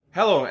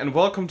Hello and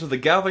welcome to the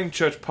Gathering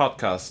Church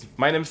podcast.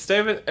 My name is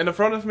David and in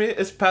front of me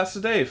is Pastor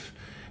Dave.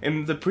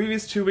 In the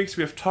previous 2 weeks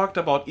we have talked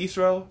about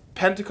Israel,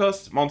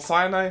 Pentecost, Mount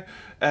Sinai,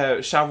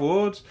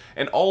 Shavuot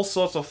and all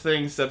sorts of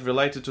things that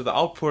related to the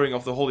outpouring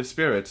of the Holy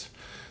Spirit.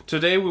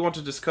 Today we want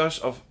to discuss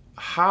of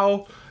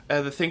how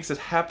the things that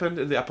happened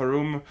in the upper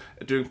room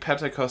during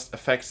Pentecost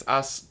affects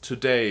us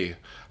today.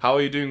 How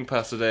are you doing,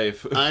 Pastor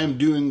Dave? I'm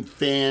doing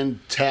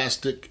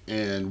fantastic,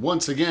 and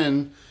once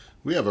again,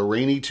 we have a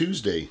rainy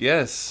Tuesday.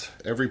 Yes.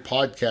 Every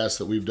podcast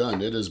that we've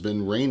done, it has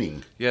been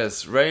raining.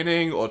 Yes,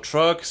 raining or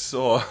trucks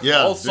or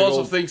all sorts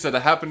of things that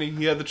are happening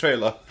here at the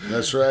trailer.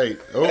 That's right.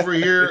 Over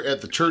here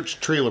at the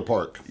church trailer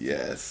park.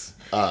 Yes.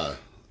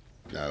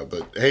 No,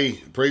 but hey,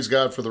 praise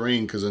God for the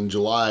rain, because in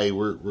July,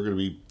 we're going to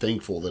be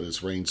thankful that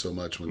it's rained so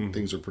much when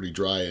things are pretty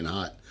dry and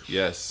hot.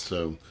 Yes.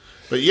 So,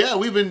 but yeah,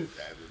 I've been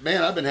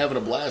having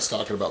a blast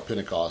talking about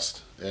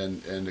Pentecost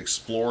and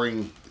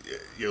exploring,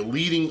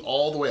 leading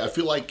all the way. I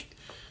feel like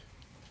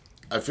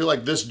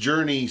this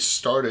journey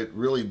started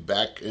really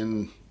back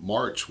in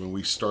March when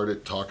we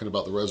started talking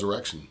about the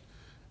resurrection,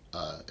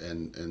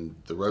 and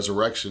the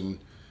resurrection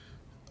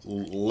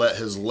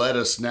has led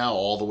us now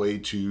all the way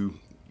to,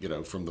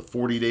 from the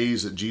 40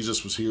 days that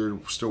Jesus was here,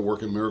 still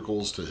working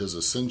miracles, to his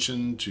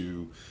ascension,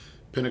 to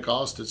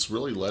Pentecost. It's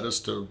really led us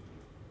to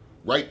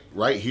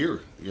right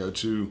here,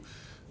 to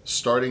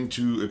starting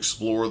to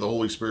explore the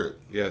Holy Spirit.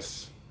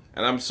 Yes.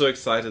 And I'm so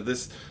excited.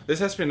 This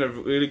has been a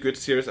really good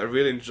series. I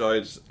really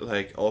enjoyed,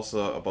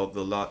 also about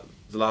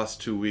the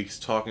last 2 weeks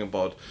talking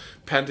about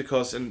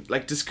Pentecost and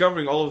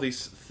discovering all of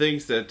these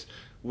things that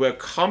were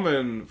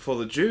common for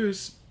the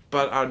Jews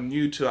but are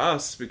new to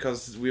us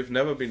because we've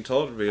never been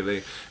told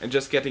really, and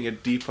just getting a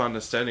deeper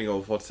understanding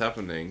of what's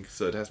happening.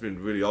 So it has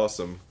been really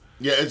awesome.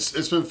 Yeah,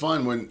 it's been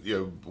fun when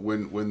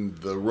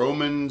the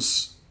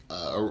Romans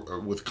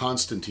with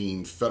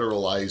Constantine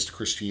federalized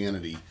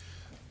Christianity.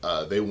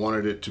 They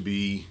wanted it to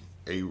be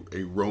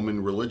a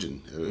Roman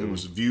religion. It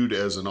was viewed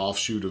as an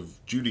offshoot of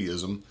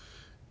Judaism.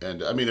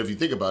 And I mean, if you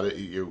think about it,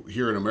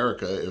 here in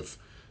America, if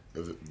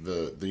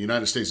the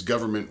United States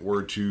government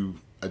were to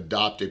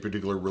adopt a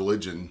particular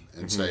religion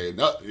and say,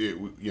 no,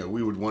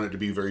 we would want it to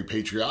be very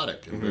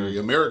patriotic and very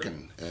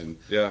American. And,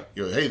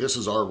 hey, this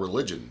is our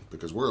religion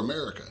because we're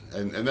America.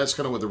 And that's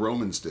kind of what the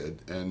Romans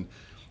did. And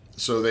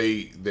so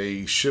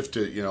they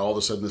shifted, all of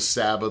a sudden the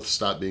Sabbath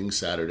stopped being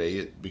Saturday.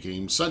 It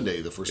became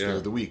Sunday, the first day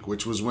of the week,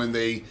 which was when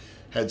they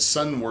had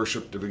sun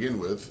worship to begin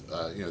with.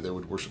 They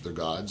would worship their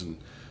gods and,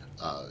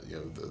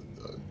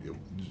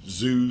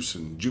 Zeus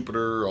and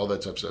Jupiter, all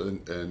that type of stuff.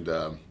 And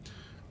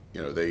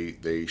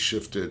they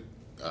shifted,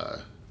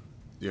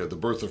 the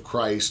birth of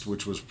Christ,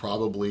 which was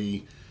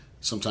probably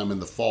sometime in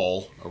the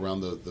fall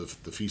around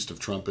the Feast of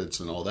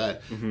Trumpets and all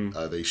that.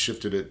 They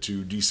shifted it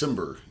to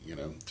December,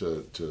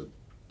 to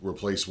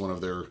replace one of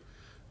their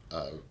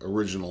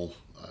original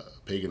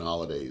pagan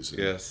holidays.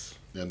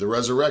 And the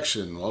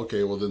resurrection,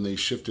 then they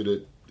shifted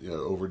it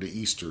over to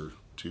Easter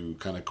to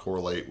kind of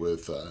correlate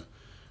with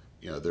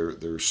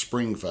their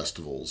spring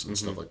festivals and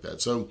stuff like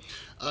that. So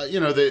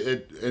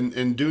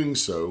in doing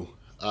so,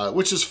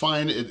 which is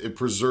fine, it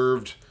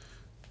preserved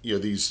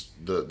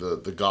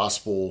the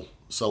gospel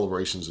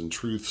celebrations and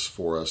truths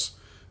for us,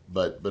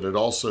 but it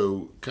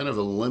also kind of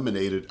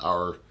eliminated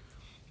our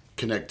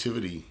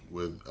connectivity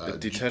with it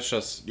detached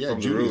us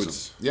from Judaism. The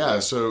roots. Yeah,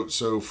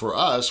 so for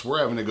us, we're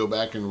having to go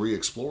back and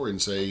re-explore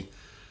and say,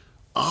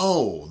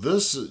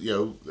 this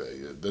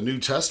the New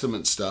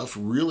Testament stuff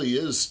really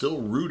is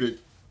still rooted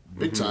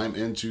big time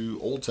into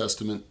Old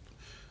Testament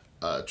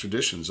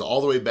traditions, all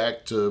the way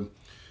back to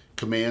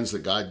commands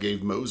that God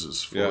gave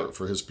Moses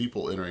for his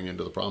people entering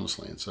into the Promised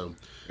Land. So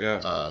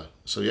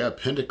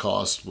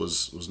Pentecost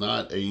was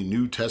not a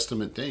New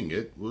Testament thing.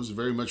 It was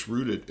very much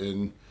rooted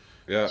in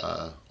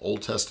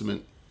Old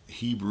Testament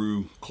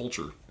Hebrew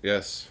culture.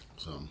 Yes.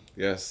 So.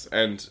 Yes,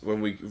 and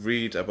when we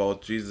read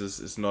about Jesus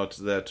is not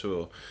there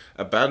to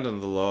abandon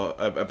the law,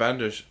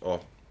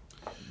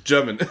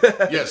 German.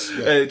 Yes.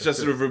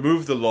 Just to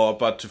remove the law,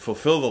 but to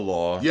fulfill the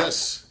law.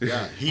 Yes.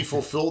 Yeah. He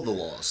fulfilled the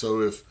law.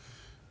 So if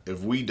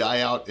we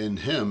die out in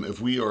him,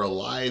 if we are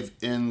alive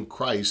in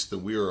Christ,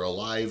 then we are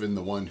alive in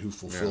the one who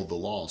fulfilled the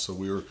law. So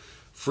we are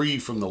free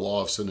from the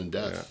law of sin and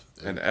death. Yeah.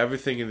 And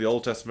everything in the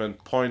Old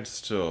Testament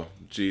points to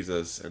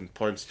Jesus and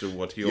points to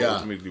what he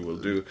ultimately will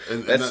do.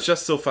 And that's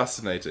just so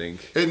fascinating.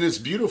 And it's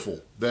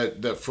beautiful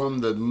that from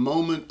the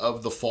moment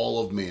of the fall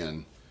of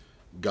man,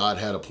 God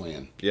had a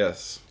plan.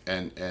 Yes.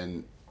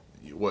 And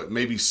what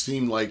maybe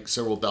seemed like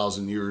several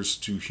thousand years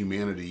to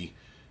humanity,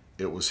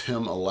 it was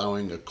him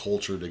allowing a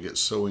culture to get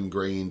so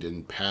ingrained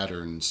in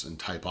patterns and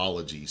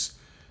typologies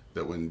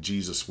that when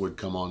Jesus would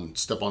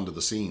step onto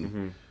the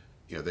scene,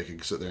 they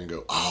could sit there and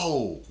go,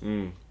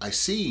 I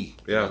see.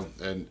 Yeah.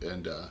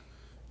 And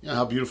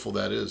how beautiful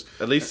that is.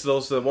 At least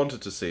those that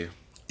wanted to see.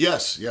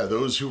 Yes. Yeah.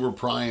 Those who were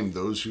primed,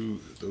 those who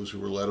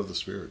were led of the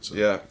Spirit. So.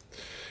 Yeah.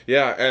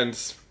 Yeah. And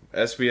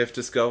as we have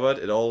discovered,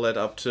 it all led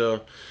up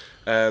to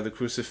the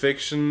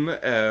crucifixion,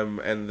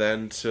 and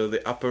then to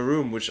the upper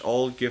room, which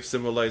all give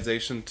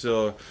symbolization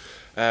to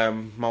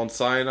Mount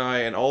Sinai,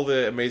 and all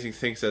the amazing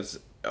things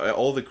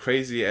all the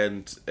crazy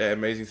and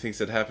amazing things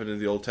that happened in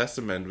the Old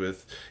Testament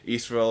with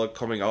Israel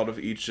coming out of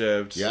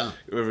Egypt,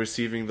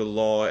 receiving the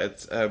law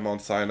at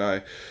Mount Sinai.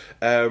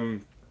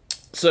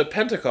 So at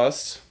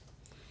Pentecost,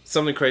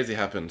 something crazy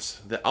happened.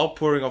 The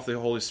outpouring of the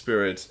Holy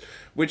Spirit,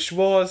 which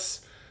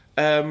was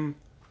kind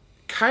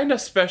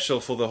of special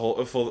for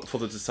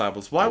the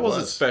disciples. Why was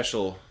it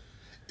special?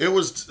 It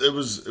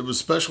was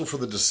special for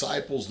the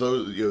disciples,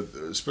 though,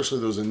 especially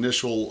those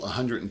initial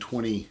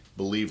 120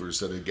 believers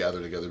that had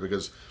gathered together,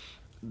 because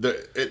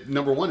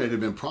number one, it had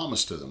been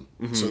promised to them,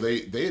 so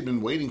they had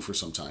been waiting for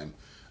some time.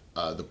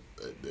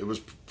 It was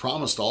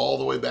promised all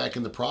the way back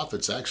in the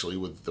prophets, actually,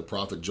 with the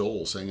prophet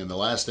Joel saying, "In the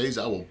last days,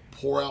 I will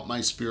pour out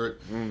my Spirit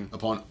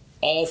upon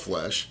all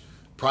flesh."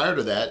 Prior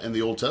to that, in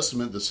the Old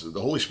Testament,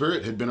 the Holy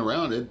Spirit had been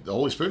around. The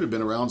Holy Spirit had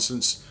been around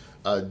since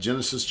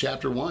Genesis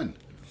chapter 1.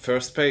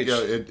 First page.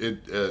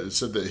 It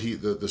said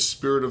that the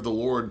Spirit of the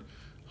Lord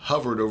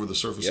hovered over the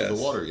surface of the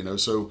water.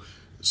 So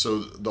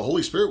the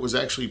Holy Spirit was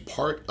actually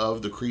part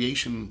of the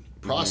creation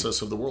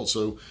process of the world.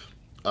 So,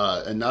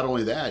 and not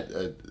only that,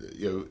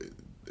 the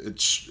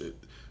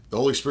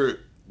Holy Spirit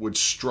would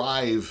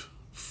strive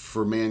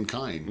for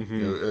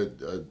mankind.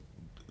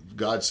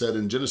 God said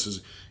in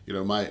Genesis,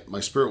 my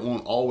Spirit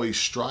won't always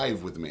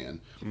strive with man.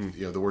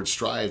 The word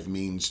strive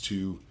means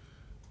to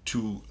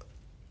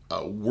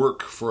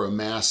work for a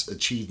mass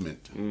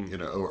achievement,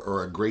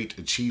 or a great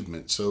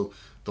achievement. So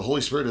the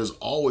Holy Spirit has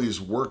always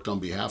worked on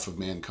behalf of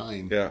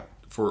mankind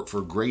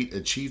for great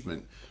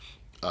achievement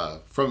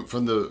from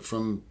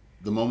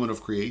the moment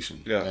of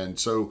creation. And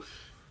so,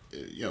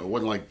 it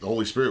wasn't like the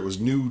Holy Spirit was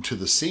new to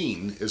the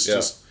scene. It's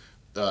just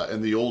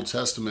in the Old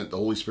Testament, the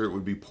Holy Spirit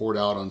would be poured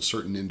out on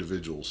certain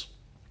individuals.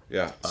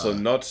 Yeah, so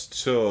not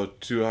to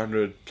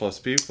 200 plus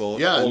people.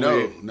 Yeah,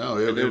 no,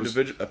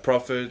 a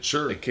prophet,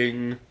 a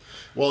king.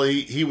 Well,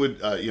 he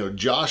would,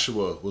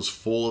 Joshua was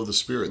full of the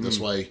Spirit. That's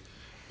why,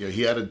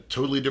 he had a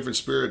totally different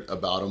spirit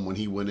about him when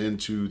he went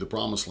into the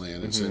Promised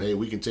Land and said, "Hey,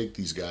 we can take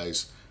these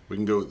guys. We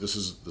can go. This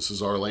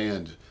is our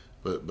land."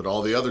 But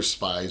all the other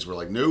spies were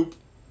like, "Nope,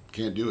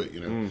 can't do it."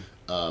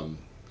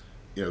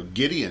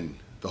 Gideon.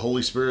 The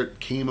Holy Spirit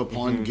came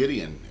upon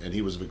Gideon, and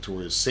he was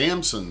victorious.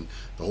 Samson,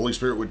 the Holy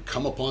Spirit would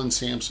come upon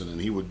Samson, and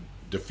he would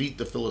defeat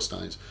the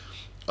Philistines.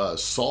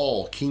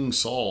 King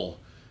Saul,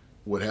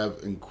 would have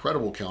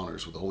incredible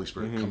counters with the Holy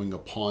Spirit coming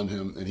upon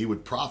him, and he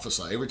would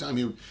prophesy every time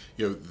he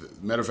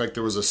would, matter of fact,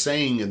 there was a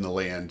saying in the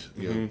land,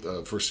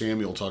 First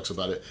Samuel talks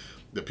about it,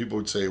 that people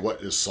would say,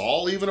 "What, is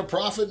Saul even a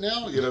prophet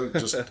now?"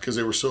 Just because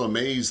they were so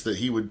amazed that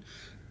he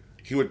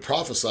would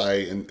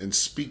prophesy and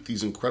speak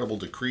these incredible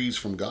decrees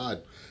from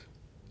God.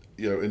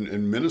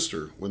 And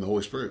minister when the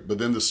Holy Spirit. But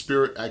then the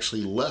Spirit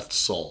actually left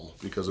Saul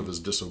because of his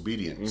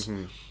disobedience,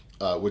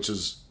 which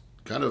is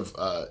kind of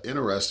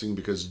interesting,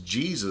 because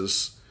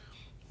Jesus,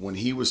 when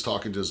he was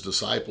talking to his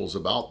disciples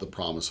about the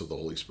promise of the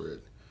Holy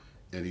Spirit,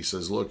 and he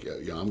says, "Look,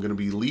 I'm going to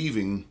be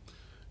leaving,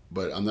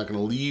 but I'm not going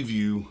to leave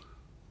you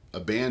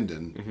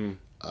abandoned.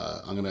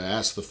 I'm going to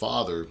ask the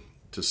Father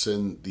to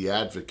send the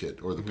Advocate,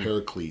 or the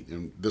Paraclete.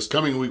 And this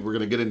coming week, we're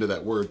going to get into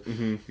that word."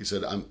 He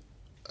said, "I'm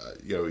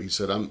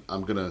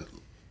going to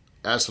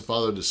ask the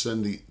Father to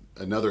send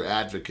another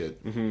Advocate,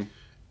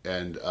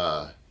 and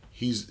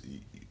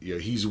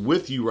he's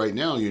with you right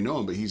now. You know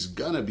him, but he's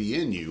gonna be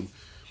in you."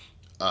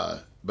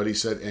 But he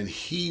said, "And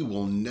he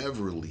will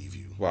never leave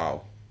you."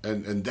 Wow!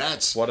 And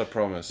that's what a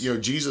promise.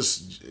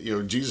 Jesus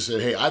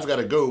said, "Hey, I've got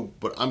to go,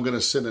 but I'm going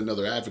to send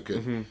another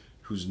Advocate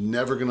who's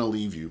never going to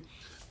leave you."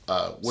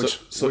 Which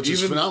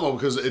is phenomenal,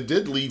 because it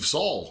did leave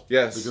Saul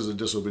because of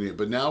disobedience.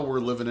 But now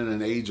we're living in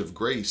an age of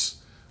grace,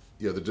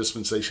 the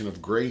dispensation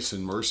of grace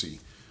and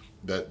mercy.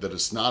 That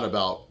it's not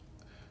about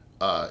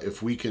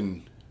if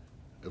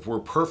we're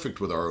perfect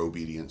with our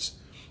obedience.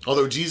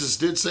 Although Jesus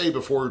did say,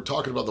 before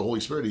talking about the Holy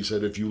Spirit, he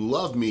said, "If you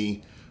love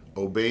me,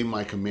 obey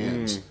my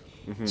commands."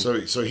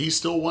 So he's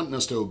still wanting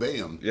us to obey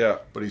him. Yeah.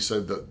 But he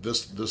said that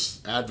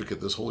this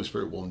Advocate, this Holy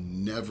Spirit, will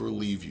never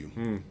leave you.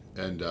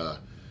 And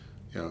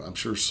I'm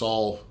sure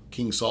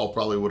King Saul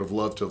probably would have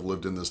loved to have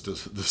lived in this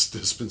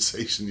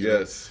dispensation.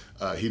 Yes.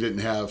 He didn't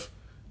have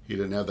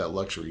that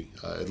luxury.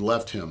 It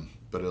left him,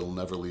 but it'll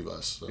never leave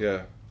us. So.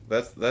 Yeah,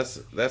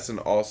 that's an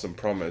awesome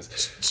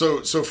promise.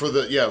 So for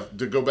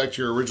to go back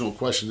to your original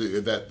question,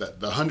 that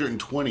the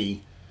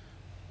 120,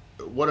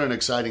 what an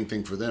exciting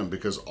thing for them,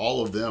 because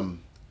all of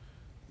them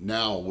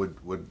now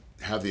would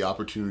have the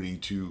opportunity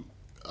to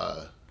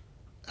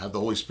have the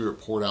Holy Spirit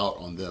poured out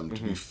on them,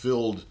 to be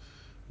filled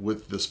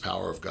with this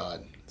power of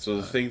God. So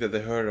the thing that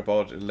they heard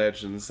about in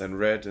legends and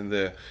read in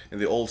the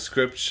old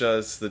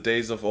scriptures, the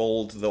days of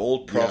old, the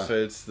old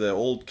prophets, the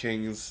old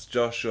kings,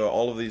 Joshua,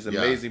 all of these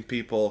amazing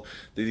people,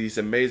 these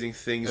amazing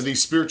things, and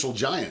these spiritual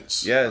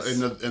giants,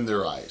 in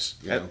their eyes,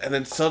 and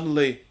then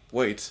suddenly,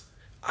 wait,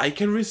 I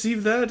can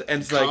receive that,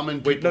 and it's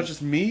like, wait, not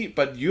just me,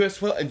 but you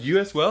as well, and you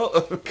as well.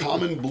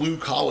 Common blue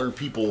collar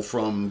people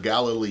from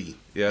Galilee,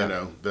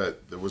 that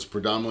was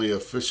predominantly a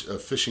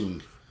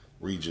fishing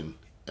region,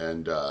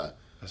 and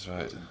That's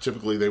right.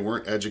 Typically, they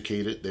weren't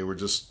educated; they were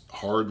just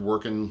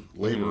hard-working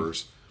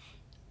laborers.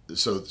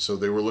 So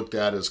they were looked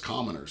at as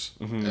commoners,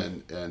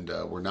 and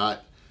were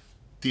not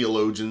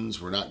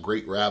theologians, were not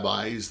great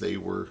rabbis. They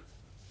were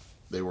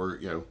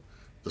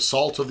the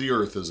salt of the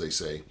earth, as they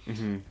say.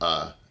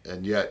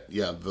 And yet,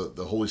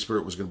 the Holy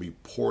Spirit was going to be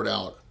poured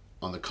out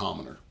on the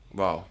commoner.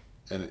 Wow.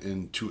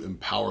 And to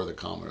empower the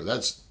commoner.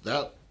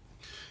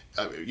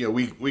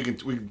 We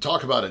can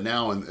talk about it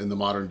now in the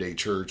modern day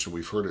church, and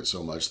we've heard it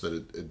so much that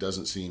it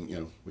doesn't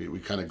seem, we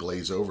kind of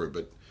glaze over it,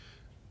 but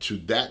to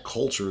that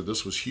culture,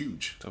 this was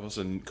huge. That was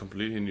a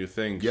completely new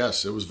thing.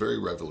 Yes, it was very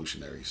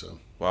revolutionary. So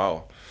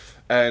wow.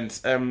 And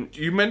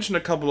you mentioned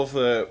a couple of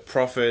the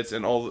prophets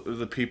and all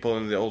the people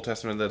in the Old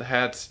Testament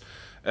that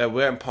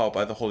were empowered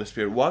by the Holy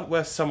Spirit. What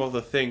were some of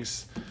the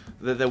things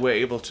that they were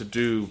able to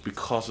do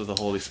because of the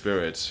Holy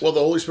Spirit? Well,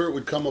 the Holy Spirit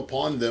would come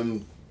upon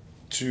them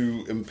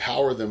to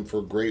empower them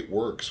for great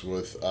works.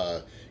 With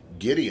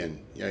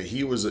Gideon,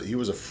 he was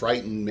a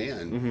frightened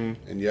man,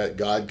 and yet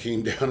God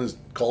came down and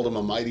called him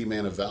a mighty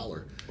man of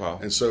valor. Wow!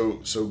 And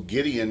so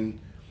Gideon,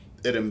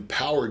 it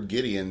empowered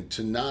Gideon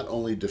to not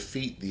only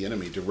defeat the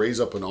enemy, to raise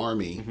up an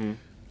army,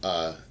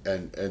 and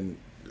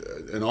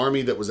an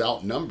army that was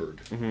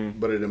outnumbered,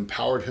 but it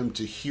empowered him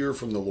to hear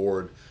from the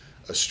Lord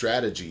a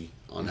strategy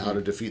on how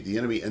to defeat the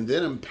enemy, and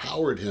then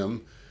empowered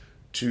him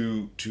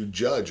to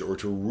judge or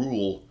to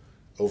rule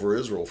over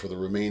Israel for the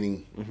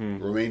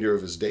remainder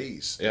of his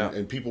days. Yeah.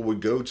 And people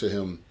would go to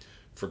him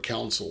for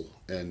counsel,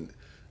 and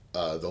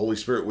the Holy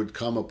Spirit would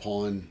come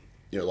upon,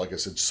 like I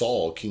said,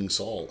 King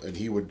Saul, and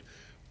he would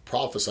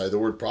prophesy. The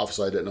word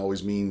prophesy doesn't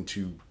always mean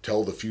to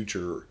tell the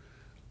future,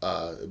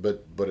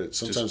 but it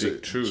sometimes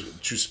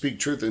to speak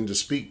truth and to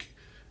speak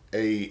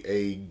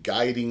a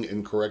guiding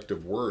and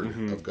corrective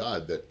word of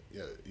God. That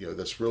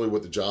that's really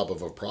what the job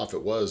of a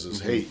prophet was. Is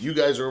hey, you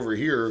guys are over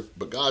here,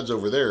 but God's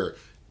over there.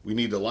 We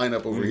need to line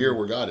up over here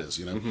where God is.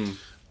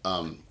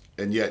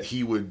 And yet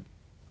he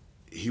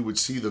would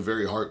see the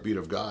very heartbeat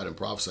of God and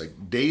prophesy.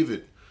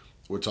 David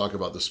would talk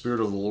about the Spirit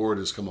of the Lord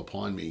has come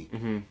upon me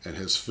and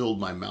has filled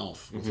my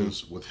mouth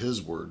with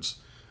his words,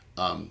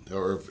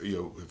 or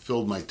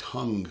filled my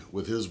tongue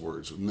with his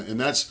words, and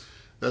that's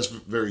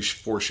very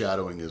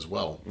foreshadowing as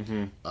well.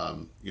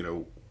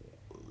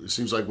 It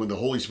seems like when the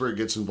Holy Spirit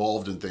gets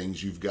involved in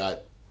things, you've got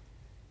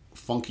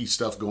funky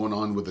stuff going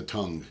on with the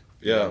tongue.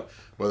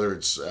 Whether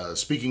it's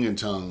speaking in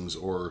tongues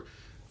or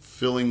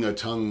filling a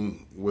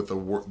tongue with the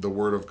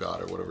word of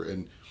God or whatever,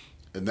 and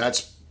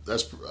that's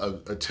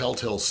a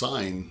telltale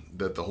sign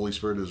that the Holy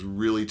Spirit is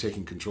really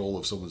taking control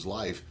of someone's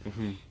life.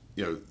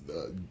 The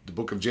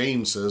book of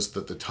James says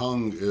that the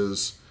tongue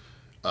is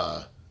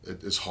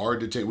it's hard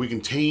to tame. We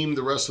can tame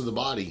the rest of the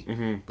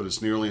body, but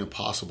it's nearly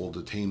impossible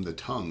to tame the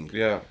tongue.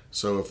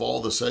 So if all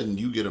of a sudden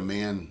you get a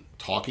man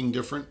talking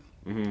different,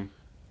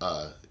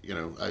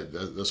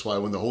 that's why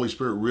when the Holy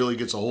Spirit really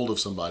gets a hold of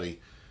somebody,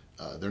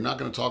 they're not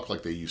going to talk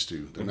like they used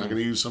to. They're not going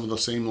to use some of the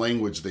same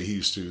language they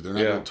used to. They're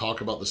not going to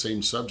talk about the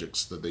same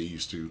subjects that they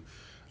used to.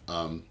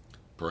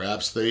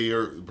 Perhaps they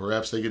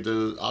get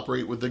to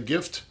operate with the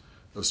gift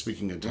of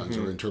speaking in tongues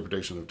or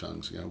interpretation of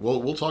tongues.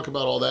 We'll talk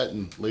about all that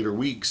in later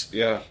weeks.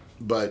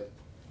 But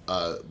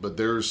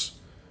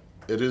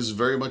it is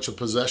very much a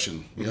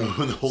possession,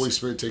 when the Holy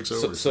Spirit takes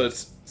over. So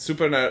it's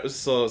supernatural.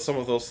 So some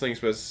of those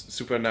things was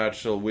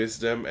supernatural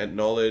wisdom and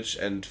knowledge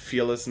and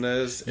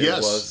fearlessness. It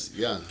was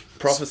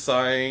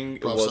prophesying.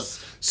 It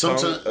was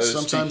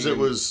sometimes it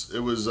was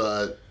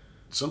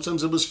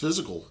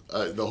physical.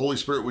 The Holy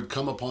Spirit would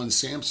come upon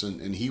Samson,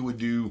 and he would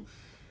do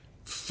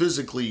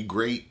physically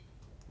great,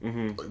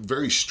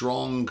 very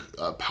strong,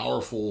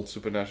 powerful,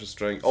 supernatural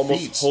strength,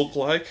 almost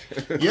Hulk-like.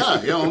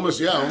 almost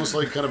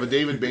like kind of a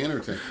David Banner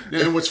thing.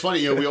 And what's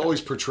funny, we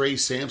always portray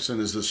Samson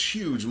as this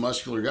huge,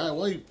 muscular guy.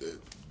 Well,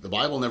 the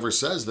Bible never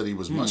says that he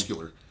was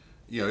muscular.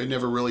 It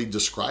never really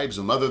describes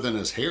him, other than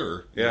his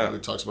hair.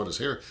 It talks about his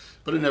hair,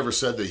 but it never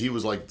said that he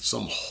was like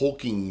some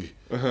hulking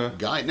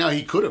guy. Now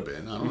he could have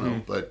been. I don't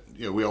know, but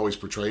we always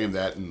portray him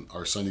that in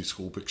our Sunday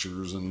school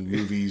pictures and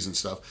movies and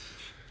stuff.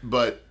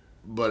 But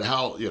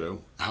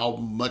how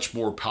much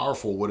more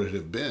powerful would it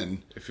have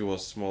been if he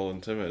was small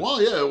and timid? Well,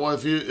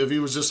 if he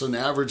was just an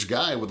average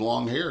guy with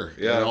long hair,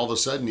 and all of a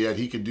sudden, yet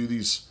he could do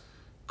these,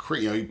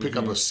 he'd pick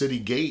up a city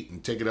gate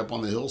and take it up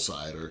on the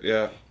hillside,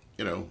 or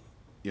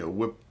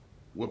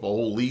whip a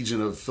whole legion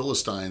of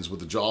Philistines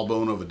with the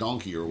jawbone of a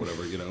donkey or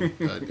whatever,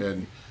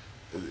 and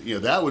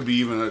that would be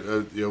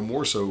even a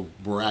more so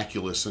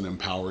miraculous and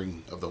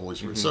empowering of the Holy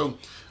Spirit. So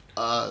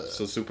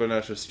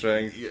supernatural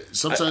strength.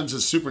 Sometimes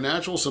it's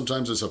supernatural.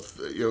 Sometimes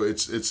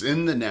it's it's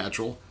in the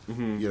natural.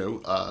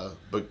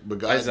 But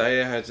God,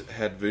 Isaiah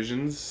had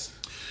visions.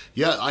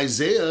 Yeah,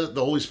 Isaiah,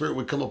 the Holy Spirit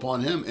would come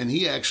upon him, and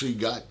he actually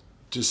got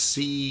to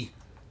see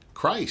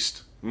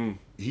Christ.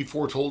 He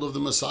foretold of the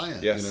Messiah.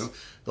 Yes.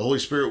 The Holy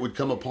Spirit would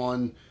come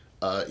upon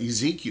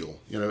Ezekiel.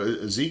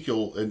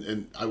 Ezekiel,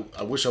 and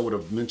I wish I would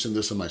have mentioned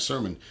this in my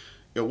sermon.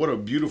 What a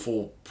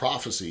beautiful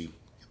prophecy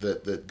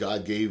that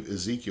God gave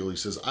Ezekiel. He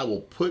says, I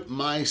will put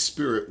my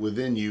spirit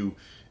within you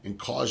and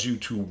cause you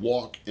to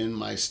walk in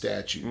my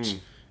statutes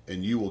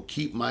and you will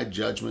keep my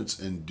judgments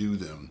and do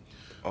them.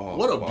 Oh,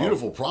 what a wow.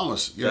 beautiful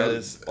promise! That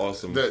is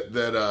awesome.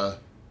 That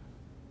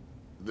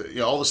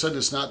all of a sudden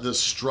it's not this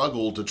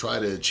struggle to try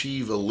to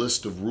achieve a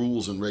list of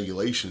rules and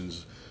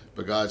regulations,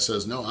 but God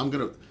says, no, I'm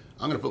gonna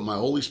put my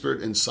Holy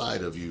Spirit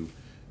inside of you,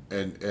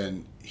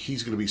 and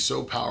He's gonna be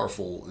so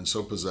powerful and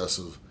so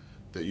possessive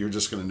that you're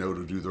just gonna know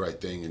to do the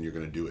right thing, and you're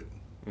gonna do it.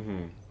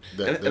 Mm-hmm.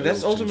 And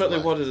that's ultimately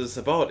what it is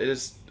about. It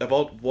is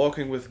about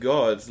walking with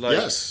God. Like,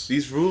 yes.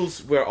 These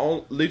rules were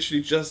all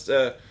literally just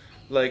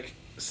like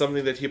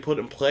something that He put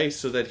in place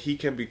so that He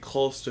can be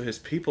close to His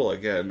people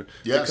again.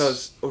 Yes.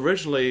 Because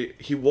originally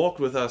He walked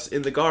with us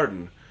in the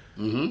garden,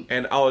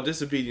 and our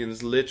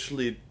disobedience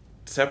literally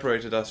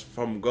separated us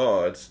from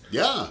God.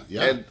 Yeah,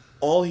 yeah. And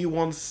all He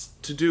wants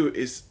to do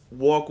is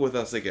walk with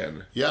us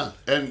again. Yeah,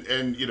 and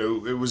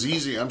it was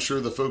easy. I'm sure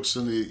the folks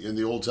in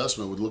the Old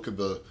Testament would look at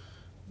the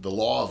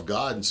law of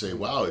God and say,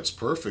 "Wow, it's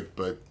perfect,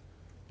 but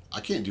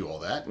I can't do all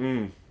that.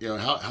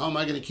 How am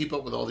I going to keep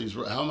up with all these?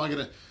 How am I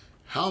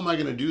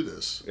going to do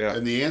this?" Yeah.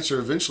 And the answer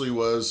eventually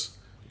was,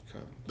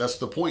 "That's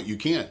the point. You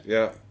can't.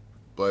 Yeah.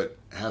 But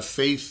have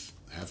faith.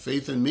 Have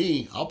faith in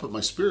me. I'll put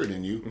my Spirit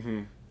in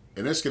you,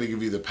 and that's going to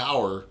give you the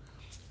power."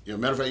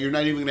 Matter of fact, you're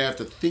not even going to have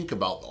to think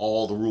about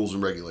all the rules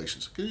and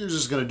regulations because you're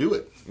just going to do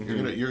it.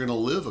 You're going to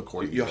live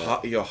according to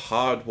that. Your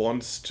heart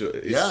wants to.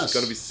 It's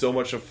going to be so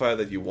much of fire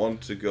that you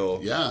want to go.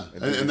 Yeah,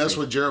 and that's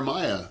what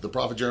the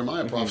prophet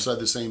Jeremiah, prophesied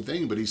the same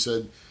thing. But he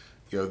said,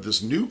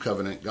 this new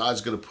covenant, God's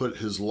going to put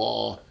His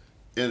law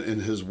in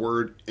His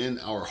word in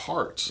our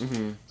hearts.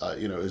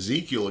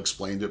 Ezekiel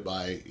explained it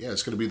by,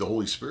 it's going to be the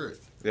Holy Spirit.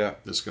 Yeah,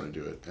 that's going to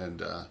do it,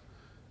 and.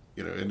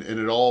 And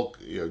it all,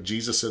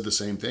 Jesus said the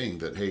same thing,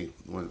 that, hey,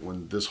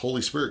 when this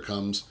Holy Spirit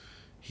comes,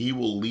 He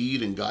will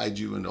lead and guide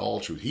you into all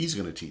truth. He's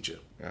going to teach you.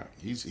 Yeah.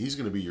 He's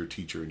going to be your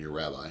teacher and your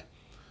rabbi.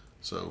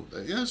 So,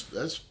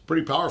 that's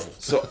pretty powerful.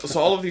 So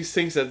all of these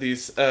things that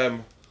these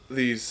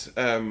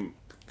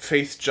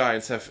faith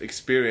giants have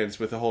experienced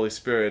with the Holy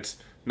Spirit,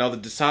 now the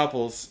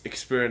disciples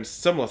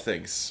experienced similar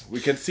things. We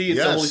can see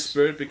it's the Holy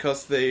Spirit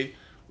because they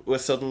were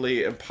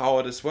suddenly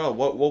empowered as well.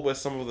 What were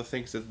some of the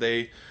things that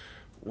they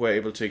were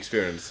able to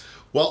experience?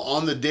 Well,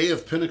 on the day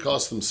of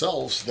Pentecost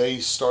themselves, they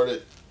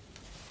started,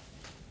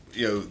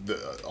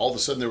 all of a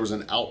sudden there was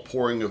an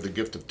outpouring of the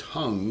gift of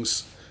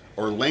tongues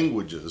or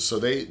languages. So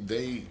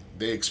they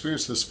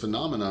experienced this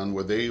phenomenon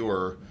where they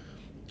were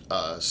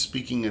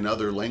speaking in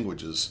other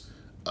languages,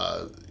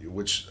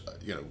 which,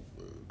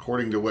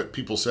 according to what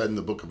people said in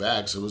the book of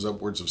Acts, it was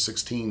upwards of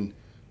 16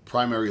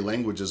 primary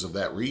languages of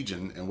that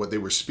region, and what they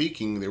were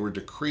speaking, they were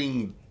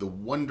decreeing the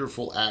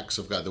wonderful acts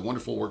of God, the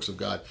wonderful works of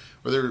God,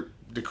 or they're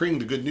decreeing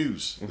the good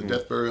news, the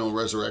death, burial, and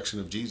resurrection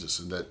of Jesus,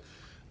 and that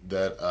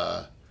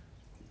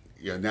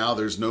now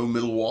there's no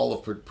middle wall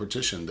of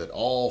partition, that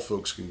all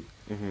folks can,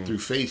 through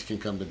faith, can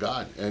come to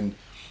God. And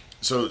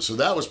so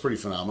that was pretty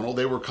phenomenal.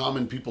 They were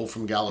common people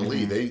from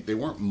Galilee. They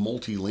weren't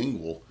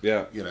multilingual.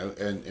 Yeah.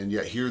 And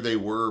yet here they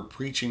were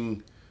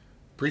preaching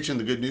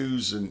the good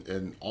news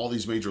in all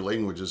these major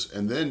languages.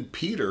 And then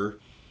Peter,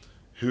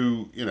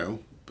 who,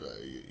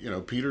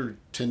 Peter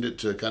tended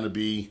to kind of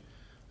be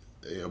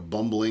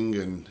bumbling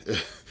and,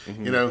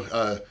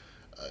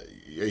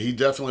 he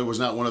definitely was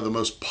not one of the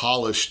most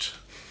polished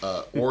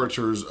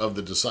orators of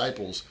the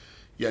disciples.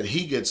 Yet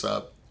he gets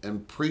up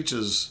and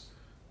preaches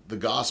the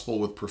gospel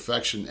with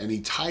perfection, and he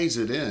ties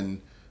it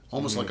in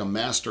almost like a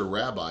master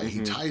rabbi. He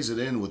ties it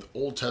in with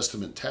Old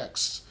Testament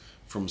texts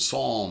from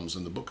Psalms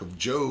and the book of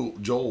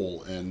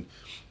Joel, and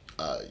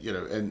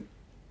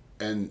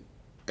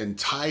and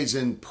ties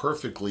in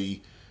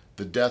perfectly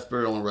the death,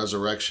 burial, and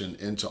resurrection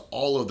into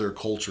all of their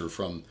culture,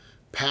 from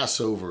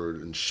Passover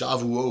and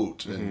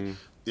Shavuot, and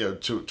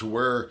to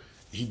where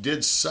he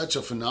did such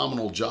a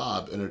phenomenal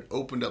job, and it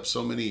opened up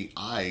so many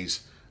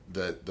eyes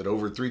that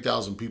over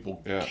 3,000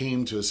 people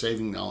came to a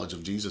saving knowledge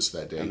of Jesus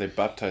that day. And they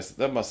baptized.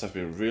 That must have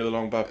been a really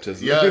long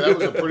baptism. Yeah, that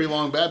was a pretty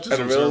long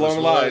baptism. And a really long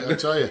line. I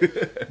tell you.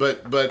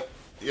 But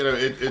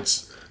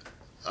it's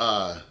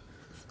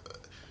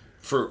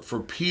for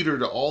Peter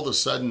to all of a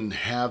sudden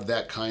have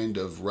that kind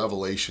of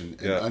revelation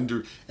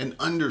and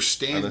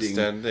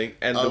understanding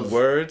and the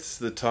words,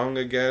 the tongue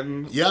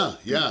again. Yeah,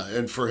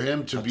 and for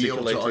him to be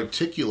able to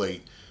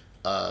articulate,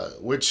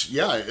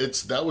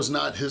 that was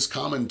not his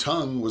common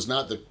tongue, was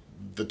not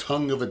the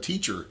tongue of a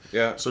teacher.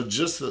 Yeah. So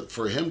just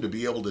for him to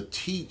be able to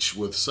teach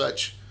with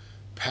such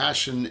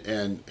passion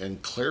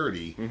and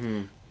clarity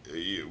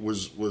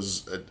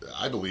was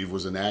I believe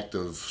was an act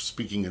of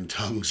speaking in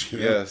tongues.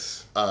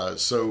 Yes.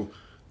 So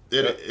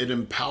it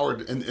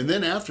empowered, and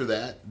then after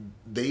that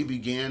they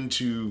began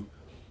to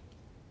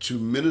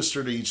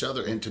minister to each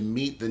other and to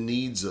meet the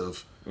needs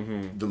of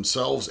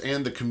themselves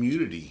and the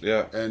community.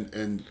 Yeah.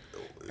 And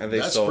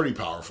that's pretty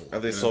powerful.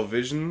 And they saw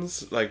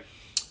visions like.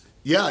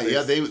 Yeah.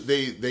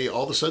 They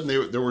all of a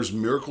sudden there was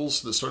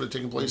miracles that started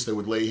taking place. They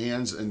would lay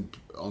hands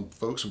on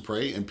folks and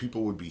pray, and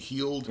people would be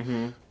healed.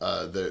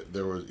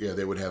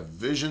 They would have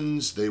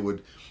visions. They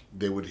would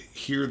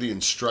hear the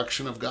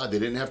instruction of God. They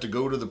didn't have to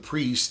go to the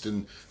priest,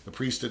 and the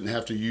priest didn't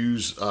have to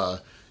use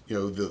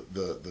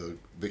the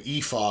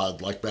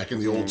ephod, like back in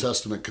the Old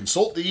Testament.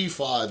 Consult the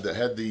ephod that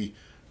had the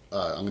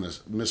I'm going to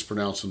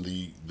mispronounce them,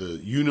 the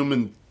unum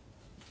and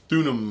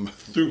thummim,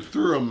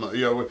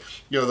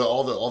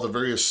 all the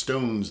various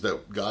stones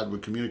that God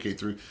would communicate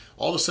through.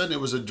 All of a sudden, it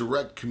was a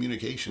direct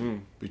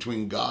communication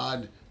between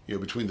God,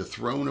 between the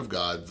throne of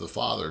God, the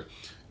Father,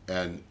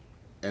 and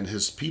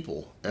His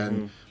people,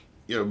 and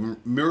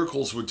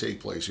miracles would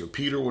take place.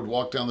 Peter would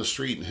walk down the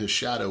street and his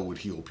shadow would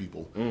heal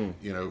people.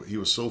 He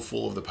was so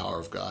full of the power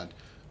of God.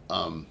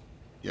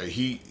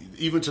 He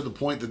even to the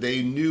point that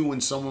they knew when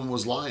someone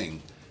was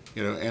lying.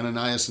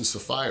 Ananias and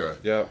Sapphira.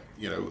 Yeah.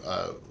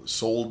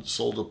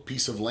 Sold a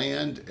piece of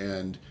land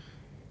and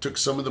took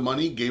some of the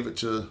money, gave it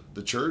to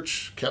the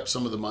church, kept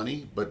some of the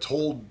money, but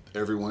told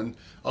everyone,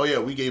 "Oh yeah,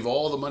 we gave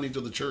all the money to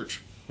the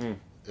church."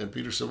 And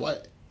Peter said, "Why?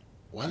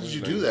 Why did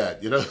you do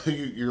that?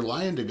 You're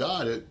lying to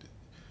God.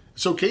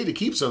 It's okay to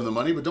keep some of the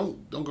money, but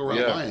don't go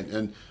around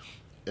lying."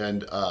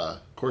 And of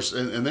course,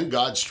 and then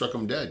God struck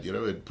him dead.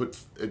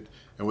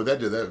 And what that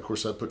did, of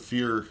course, that put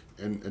fear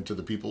into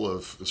the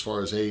people as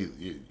far as, hey,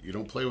 you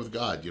don't play with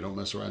God, you don't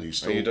mess around, you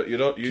still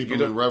keep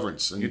him in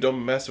reverence, and you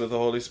don't mess with the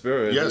Holy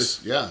Spirit.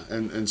 Yes, yeah,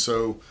 and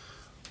so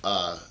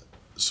all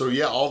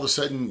of a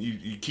sudden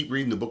you keep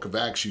reading the Book of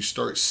Acts, you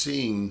start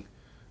seeing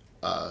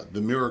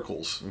the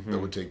miracles that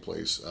would take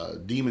place,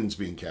 demons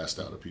being cast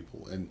out of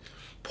people, and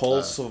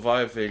Paul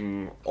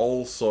surviving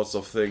all sorts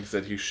of things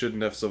that he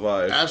shouldn't have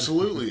survived.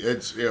 Absolutely,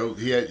 it's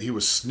he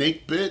was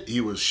snake bit,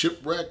 he was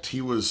shipwrecked,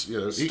 he was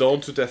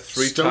stoned to death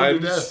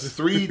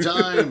three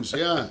times,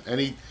 yeah, and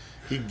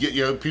he'd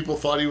get people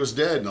thought he was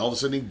dead, and all of a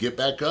sudden he'd get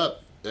back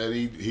up and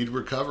he'd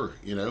recover,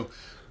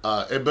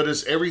 but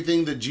it's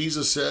everything that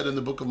Jesus said in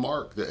the book of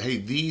Mark that, hey,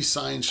 these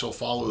signs shall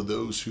follow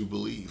those who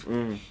believe.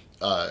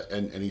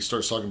 And he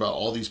starts talking about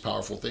all these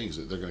powerful things,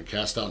 that they're going to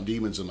cast out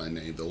demons in my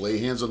name, they'll lay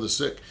hands on the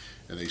sick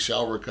and they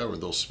shall recover,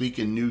 they'll speak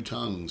in new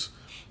tongues.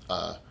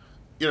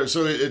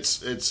 So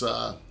it's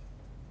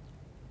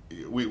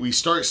we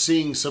start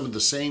seeing some of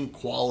the same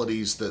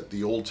qualities that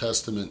the Old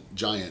Testament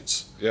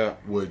giants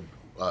would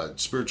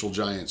spiritual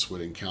giants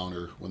would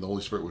encounter when the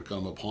Holy Spirit would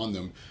come upon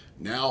them.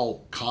 Now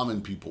common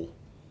people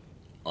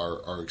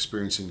are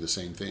experiencing the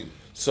same thing.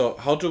 So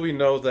how do we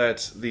know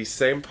that the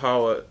same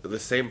Holy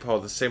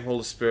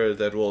Spirit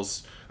that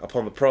was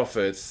upon the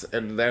prophets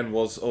and then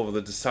was over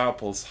the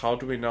disciples, how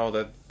do we know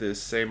that the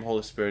same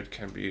Holy Spirit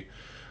can be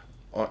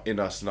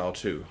in us now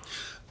too?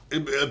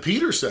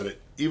 Peter said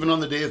it, even on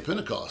the day of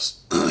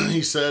Pentecost.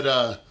 He said,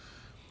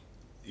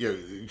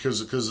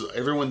 because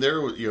everyone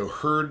there,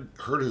 heard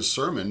his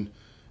sermon,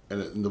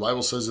 and the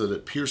Bible says that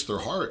it pierced their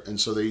heart,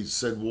 and so they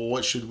said, well,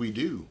 what should we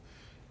do?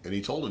 And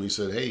he told them, he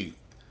said, hey,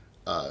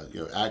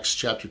 Acts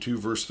chapter 2,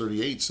 verse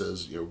 38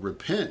 says,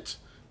 repent,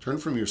 turn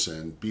from your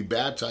sin, be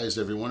baptized,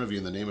 every one of you,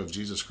 in the name of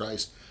Jesus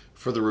Christ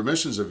for the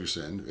remissions of your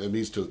sin. It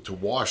means to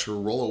wash or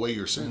roll away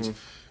your sins.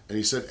 And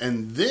he said,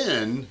 and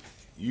then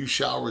you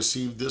shall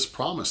receive this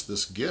promise,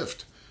 this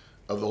gift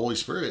of the Holy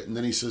Spirit. And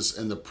then he says,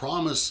 and the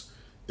promise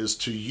is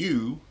to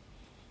you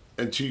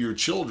and to your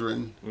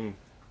children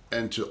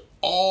and to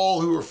all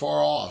who are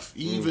far off,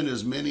 even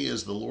as many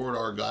as the Lord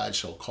our God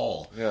shall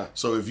call. Yeah.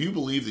 So if you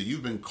believe that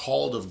you've been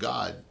called of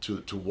God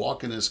to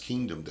walk in his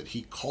kingdom, that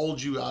he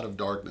called you out of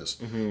darkness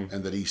and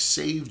that he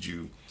saved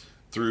you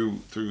through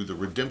the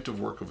redemptive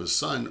work of his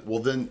son,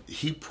 well, then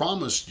he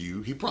promised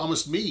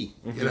me,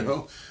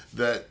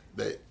 that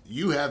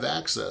you have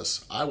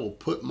access. I will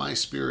put my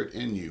spirit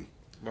in you.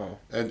 Wow.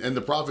 And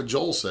the prophet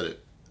Joel said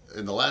it,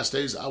 in the last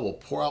days, I will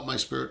pour out my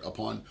spirit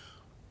upon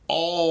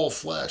all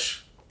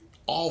flesh,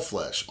 all of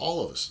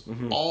us,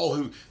 all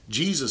who,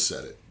 Jesus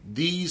said it,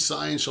 these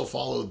signs shall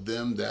follow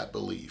them that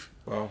believe.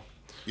 Wow.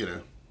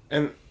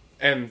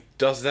 And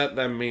does that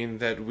then mean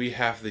that we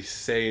have the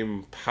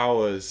same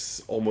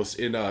powers almost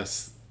in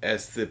us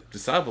as the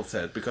disciples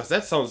had? Because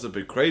that sounds a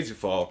bit crazy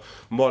for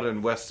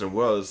modern Western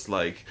worlds,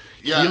 like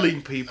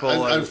healing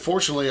people.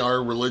 Unfortunately,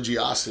 our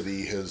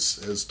religiosity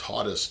has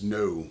taught us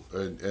no,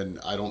 and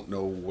I don't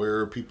know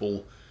where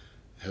people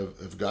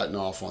have gotten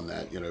off on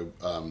that,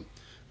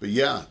 But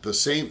yeah,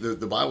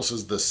 the Bible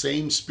says the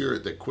same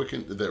Spirit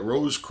that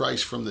rose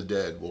Christ from the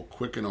dead will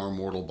quicken our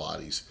mortal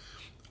bodies.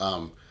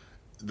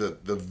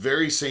 The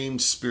very same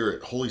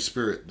Spirit, Holy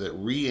Spirit, that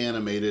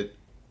reanimated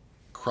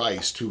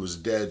Christ, who was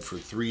dead for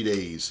 3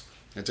 days.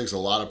 It takes a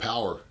lot of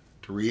power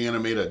to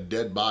reanimate a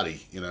dead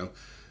body,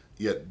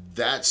 Yet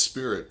that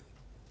Spirit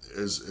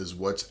is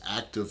what's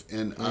active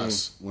in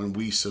us when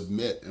we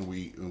submit and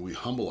we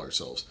humble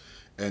ourselves.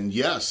 And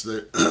yes,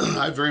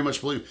 I very much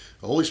believe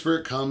the Holy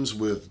Spirit comes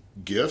with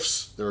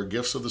gifts. There are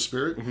gifts of the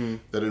Spirit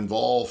that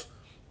involve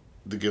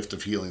the gift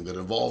of healing, that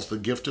involves the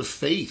gift of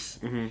faith.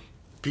 There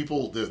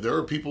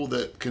are people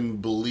that can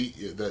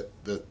believe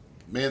that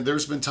man,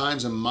 there's been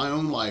times in my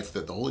own life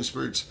that the Holy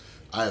Spirit's,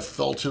 I have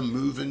felt him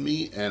move in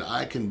me, and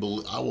I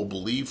will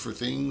believe for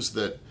things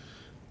that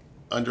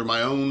under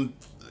my own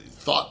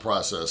thought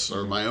process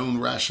or my own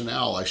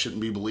rationale I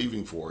shouldn't be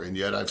believing for, and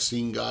yet I've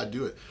seen God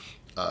do it.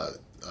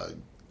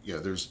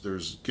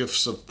 there's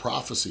gifts of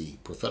prophecy,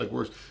 prophetic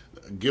words,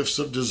 gifts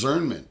of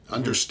discernment,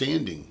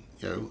 understanding.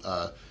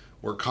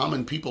 Where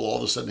common people all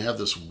of a sudden have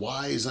this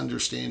wise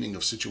understanding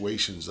of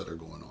situations that are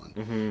going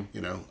on.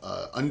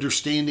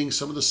 Understanding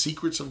some of the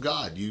secrets of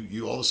God.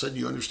 You all of a sudden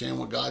you understand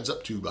what God's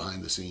up to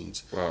behind the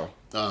scenes. Wow.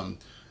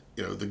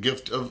 The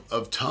gift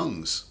of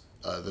tongues,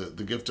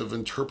 the gift of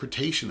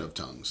interpretation of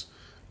tongues.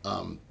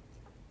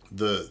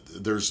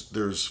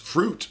 There's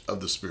fruit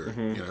of the Spirit.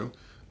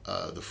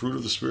 The fruit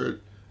of the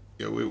Spirit.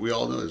 We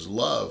all know there's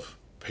love,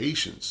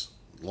 patience,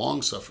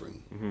 long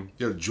suffering,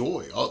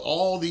 joy.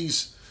 All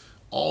these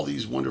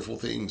wonderful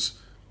things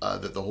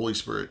that the Holy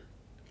Spirit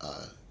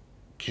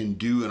can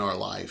do in our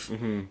life.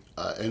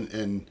 But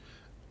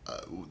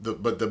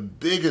the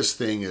biggest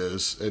thing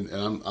is, and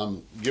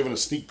I'm giving a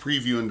sneak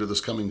preview into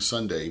this coming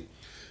Sunday,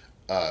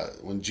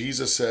 when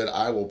Jesus said,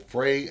 I will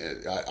pray,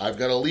 I've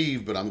got to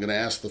leave, but I'm going to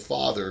ask the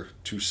Father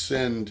to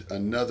send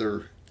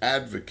another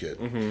advocate.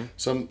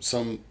 Some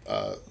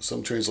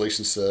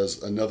translation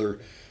says another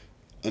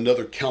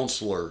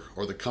counselor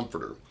or the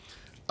comforter.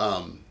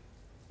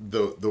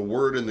 The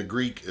word in the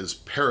Greek is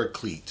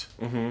paraclete.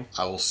 I'm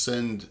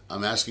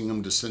asking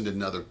him to send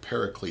another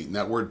paraclete. And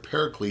that word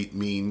paraclete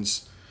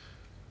means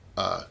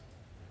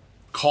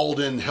called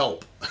in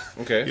help.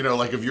 Okay.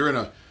 Like if you're in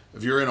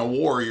a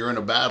war, you're in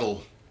a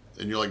battle,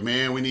 and you're like,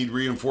 man, we need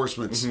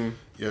reinforcements.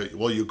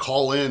 You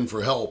call in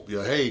for help.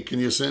 Hey, can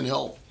you send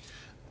help?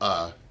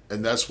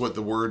 And that's what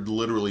the word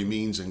literally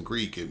means in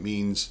Greek. It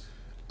means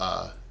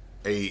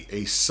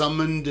a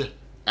summoned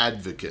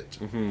advocate.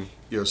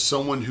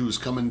 Someone who's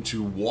coming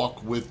to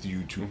walk with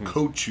you, to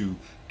coach you,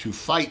 to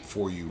fight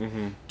for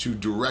you, to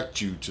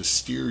direct you, to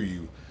steer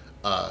you.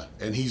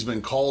 And he's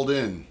been called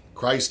in.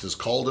 Christ has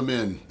called him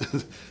in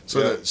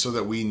so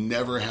that we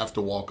never have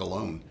to walk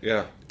alone.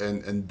 Yeah.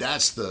 And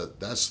that's the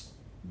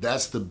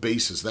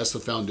basis, that's the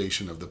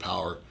foundation of the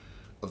power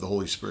of the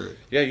Holy Spirit.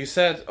 Yeah, you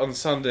said on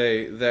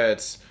Sunday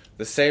that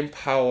the same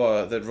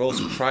power that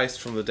rose Christ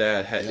from the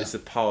dead is the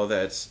power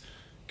that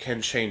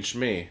can change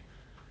me.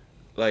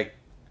 Like,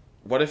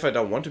 what if I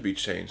don't want to be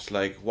changed?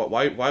 Like,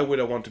 why would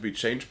I want to be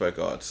changed by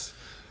God?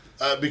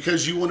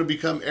 Because you want to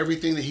become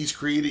everything that he's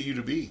created you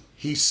to be.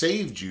 He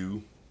saved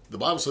you. The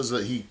Bible says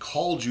that he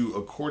called you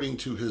according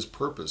to his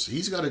purpose.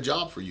 He's got a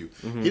job for you.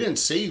 He didn't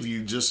save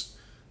you just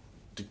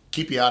to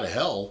keep you out of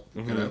hell.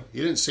 He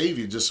didn't save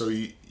you just so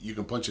you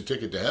can punch a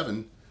ticket to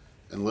heaven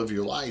and live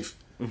your life.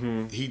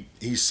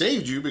 He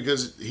saved you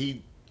because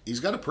he's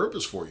got a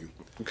purpose for you.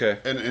 Okay.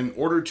 And in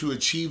order to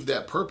achieve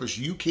that purpose,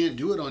 you can't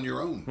do it on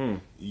your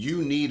own.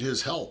 You need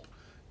his help.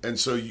 And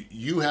so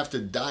you have to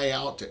die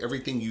out to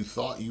everything you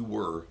thought you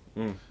were.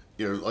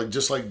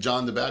 Just like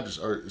John the Baptist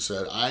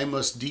said, I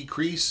must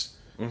decrease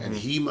and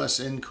he must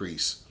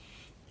increase.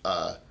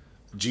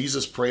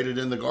 Jesus prayed it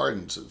in the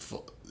garden. Said,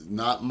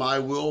 not my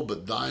will,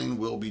 but thine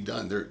will be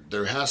done.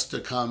 There has to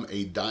come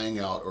a dying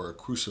out or a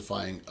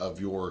crucifying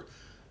of your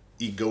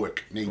egoic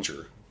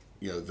nature.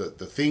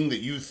 The thing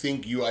that you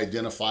think you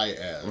identify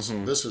as.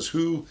 This is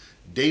who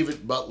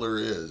David Butler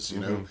is,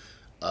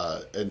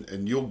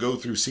 and you'll go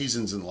through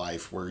seasons in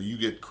life where you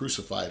get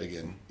crucified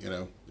again,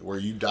 where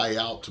you die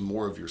out to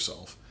more of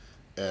yourself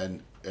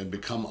and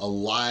become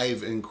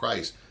alive in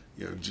Christ.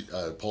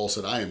 Paul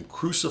said, I am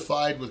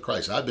crucified with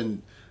Christ. I've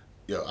been,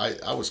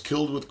 I was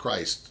killed with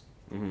Christ,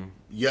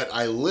 yet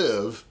I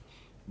live,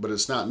 but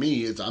it's not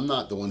me. I'm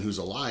not the one who's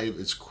alive.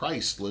 It's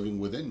Christ living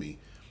within me.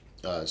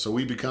 So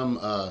we become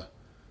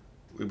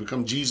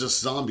Jesus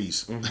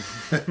zombies.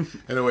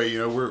 In a way,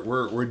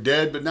 we're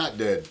dead but not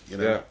dead.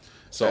 Yeah.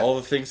 So all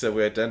the things that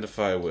we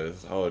identify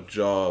with, our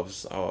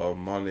jobs, our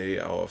money,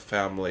 our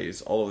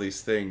families, all of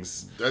these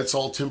things. That's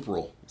all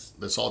temporal.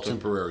 That's all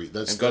temporary. And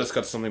God has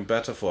got something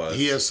better for us.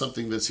 He has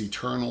something that's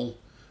eternal.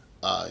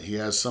 He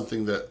has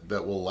something that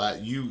will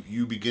let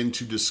you begin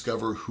to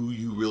discover who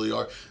you really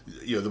are.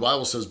 The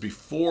Bible says,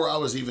 before I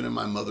was even in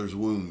my mother's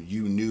womb,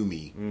 you knew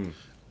me.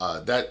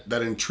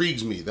 That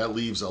intrigues me. That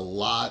leaves a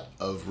lot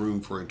of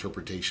room for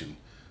interpretation.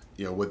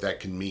 What that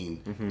can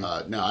mean.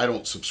 Now, I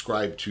don't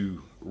subscribe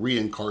to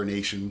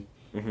reincarnation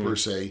per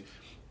se.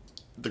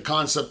 The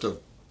concept of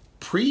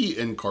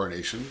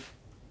pre-incarnation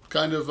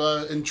kind of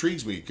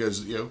intrigues me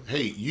because,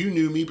 hey, you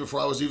knew me before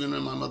I was even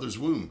in my mother's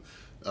womb.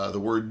 The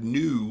word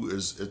 "knew"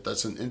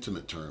 that's an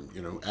intimate term.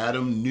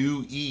 Adam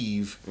knew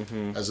Eve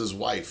as his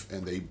wife,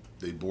 and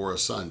they bore a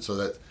son. So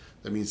that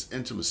means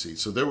intimacy.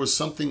 So there was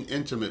something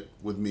intimate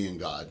with me and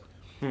God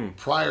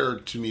prior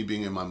to me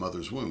being in my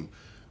mother's womb.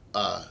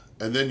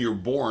 And then you're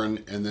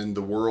born, and then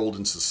the world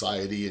and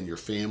society and your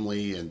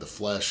family and the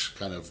flesh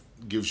kind of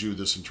gives you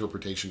this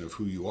interpretation of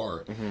who you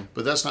are.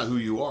 But that's not who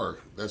you are.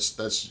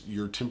 That's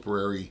your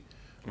temporary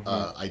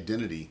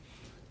identity.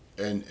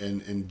 And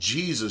in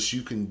Jesus,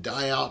 you can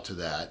die out to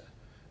that,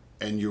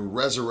 and you're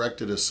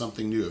resurrected as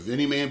something new. If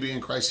any man be in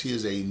Christ, he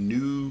is a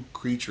new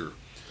creature.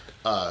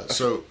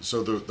 So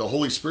the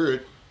Holy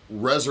Spirit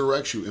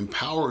resurrects you,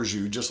 empowers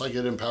you, just like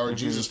it empowered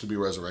Jesus to be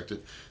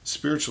resurrected.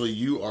 Spiritually,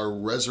 you are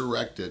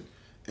resurrected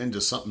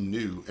into something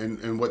new.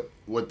 And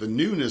what the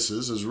newness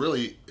is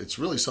really, it's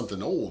really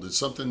something old. It's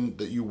something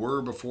that you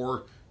were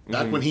before,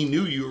 back when he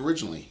knew you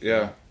originally.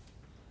 Yeah.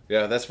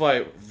 Yeah, that's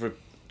why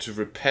to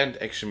repent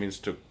actually means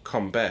to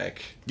come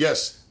back.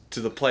 Yes. To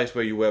the place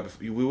where you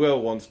were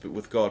once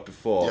with God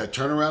before. Yeah,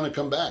 turn around and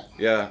come back.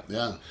 Yeah.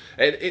 Yeah.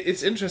 And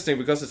it's interesting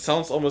because it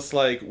sounds almost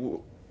like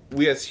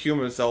we as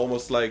humans are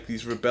almost like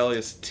these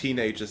rebellious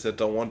teenagers that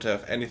don't want to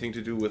have anything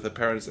to do with their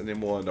parents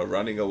anymore and are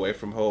running away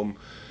from home.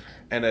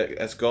 And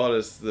as God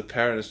as the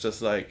parent is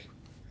just like,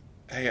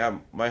 hey,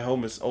 my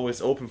home is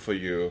always open for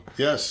you.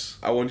 Yes.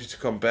 I want you to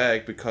come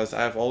back because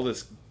I have all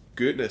this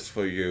goodness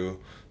for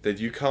you that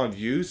you can't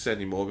use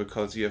anymore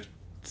because you have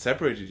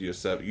separated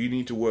yourself. You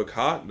need to work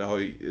hard now.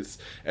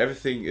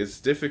 Everything is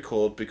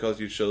difficult because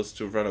you chose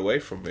to run away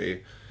from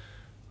me,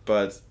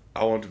 but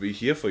I want to be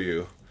here for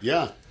you.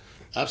 Yeah,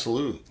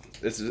 absolutely.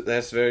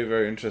 That's very,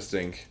 very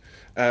interesting.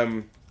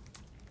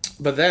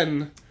 But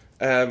then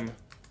I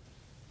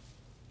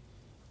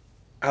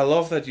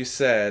love that you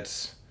said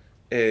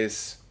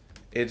it's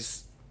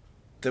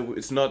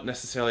not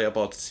necessarily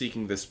about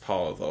seeking this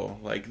power though.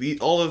 Like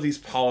all of these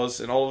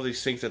powers and all of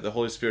these things that the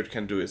Holy Spirit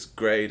can do is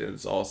great and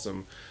it's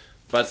awesome.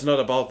 But it's not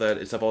about that.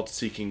 It's about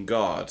seeking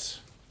God.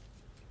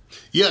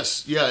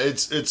 Yes, yeah.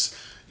 It's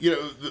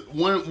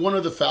one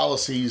of the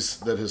fallacies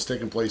that has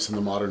taken place in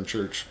the modern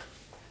church,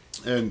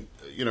 and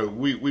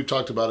we've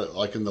talked about it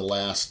like in the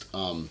last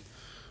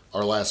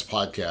our last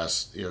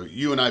podcast.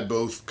 You and I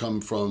both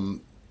come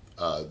from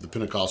the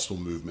Pentecostal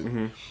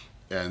movement,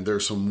 and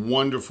there's some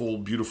wonderful,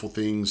 beautiful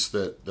things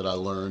that I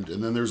learned,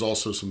 and then there's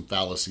also some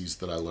fallacies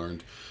that I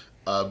learned.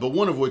 But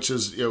one of which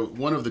is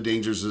one of the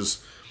dangers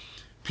is,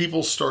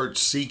 people start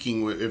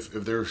seeking, if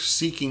they're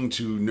seeking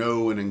to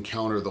know and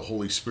encounter the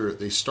Holy Spirit,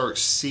 they start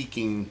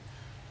seeking,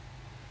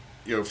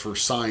 for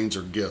signs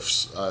or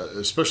gifts,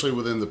 especially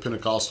within the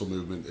Pentecostal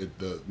movement.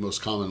 The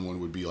most common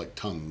one would be like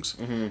tongues.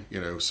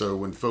 So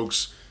when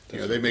folks,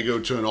 they may go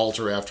to an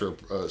altar after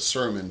a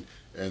sermon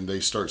and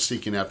they start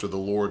seeking after the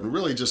Lord, and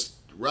really just,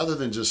 rather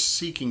than just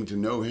seeking to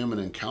know Him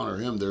and encounter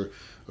Him, they're,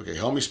 okay,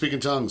 help me speak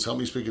in tongues,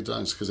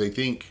 because they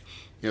think,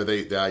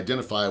 they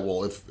identify,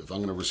 well, if I'm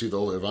going to receive if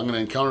I'm going to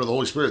encounter the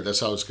Holy Spirit, that's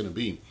how it's going to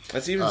be.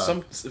 That's even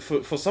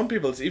for some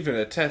people, it's even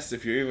a test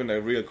if you're even a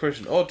real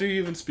Christian. Oh, do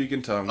you even speak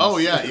in tongues? Oh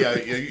yeah.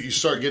 You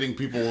start getting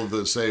people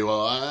that say,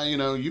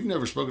 well, you've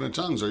never spoken in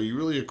tongues. Are you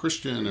really a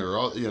Christian?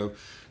 Or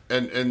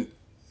and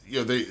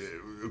they,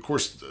 of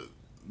course,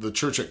 the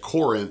church at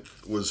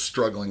Corinth was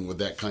struggling with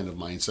that kind of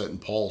mindset,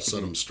 and Paul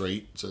set them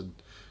straight. Said,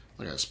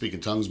 I got to speak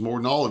in tongues more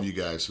than all of you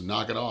guys, so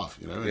knock it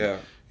off. And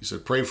he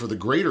said, pray for the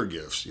greater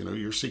gifts.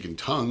 You're seeking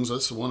tongues.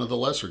 That's one of the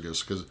lesser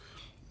gifts, because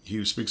he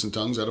who speaks in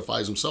tongues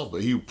edifies himself.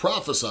 But he who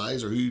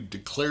prophesies, or he who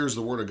declares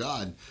the word of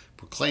God,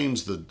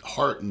 proclaims the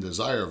heart and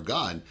desire of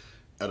God,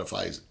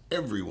 edifies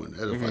everyone,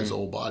 edifies the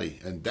whole body.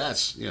 And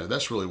that's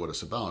really what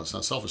it's about. It's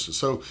not selfishness.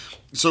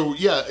 So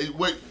yeah,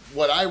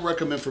 what I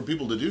recommend for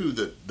people to do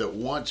that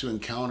want to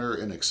encounter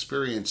and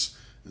experience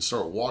and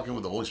start walking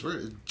with the Holy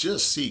Spirit,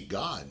 just seek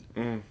God.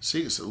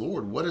 Say,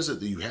 Lord, what is it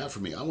that you have for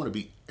me? I want to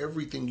be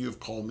everything you have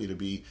called me to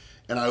be.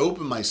 And I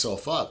open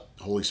myself up,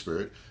 Holy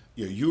Spirit.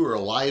 You are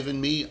alive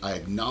in me. I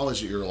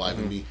acknowledge that you're alive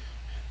in me.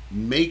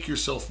 Make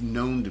yourself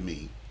known to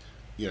me.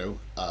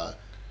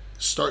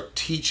 Start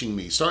teaching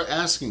me. Start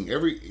asking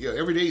every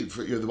day.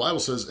 The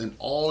Bible says, in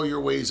all your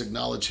ways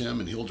acknowledge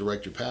Him and He'll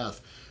direct your path.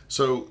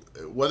 So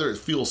whether it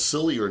feels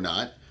silly or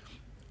not,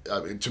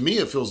 to me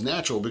it feels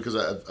natural, because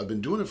I've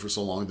been doing it for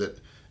so long that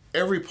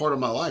every part of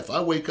my life,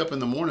 I wake up in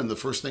the morning, the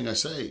first thing I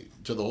say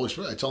to the Holy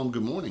Spirit, I tell Him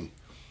good morning,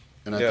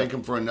 and I thank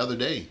Him for another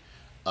day.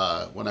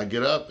 When I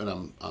get up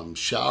and I'm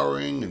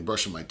showering and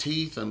brushing my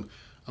teeth, I'm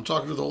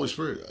talking to the Holy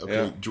Spirit.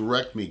 Okay,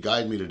 direct me,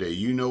 guide me today.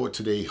 You know what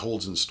today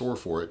holds in store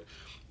for it.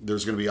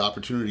 There's going to be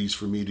opportunities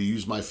for me to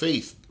use my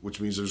faith,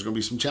 which means there's going to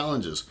be some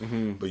challenges.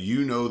 But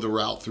you know the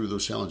route through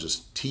those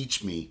challenges.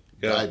 Teach me,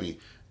 guide me,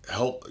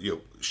 help.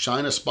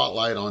 Shine a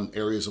spotlight on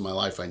areas of my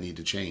life I need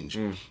to change,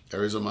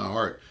 areas of my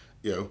heart.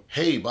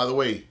 Hey, by the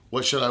way,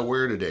 what should I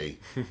wear today?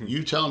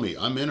 You tell me.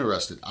 I'm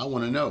interested. I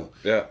want to know.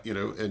 Yeah.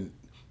 And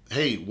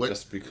hey, what?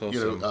 Just because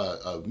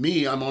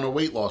me, I'm on a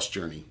weight loss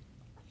journey.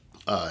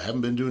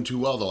 Haven't been doing too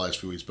well the last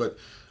few weeks, but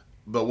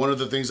one of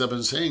the things I've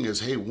been saying is,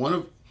 hey, one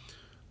of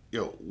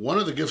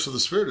the gifts of the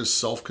Spirit is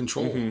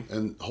self-control.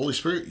 And Holy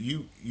Spirit,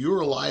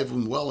 you're alive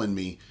and well in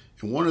me,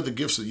 and one of the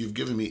gifts that you've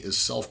given me is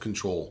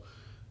self-control.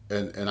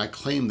 And I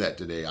claim that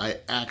today. I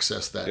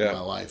access that in my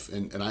life,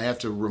 and I have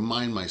to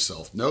remind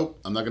myself, nope,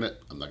 I'm not gonna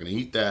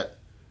eat that.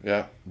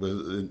 Yeah.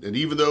 And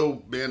even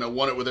though, man, I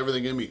want it with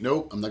everything in me,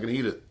 nope, I'm not gonna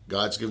eat it.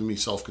 God's given me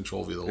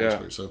self-control via the Holy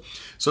Spirit.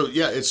 So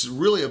yeah, it's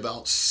really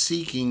about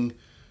seeking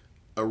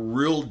a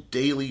real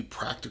daily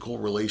practical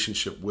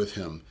relationship with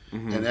Him.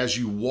 And as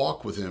you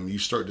walk with Him, you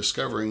start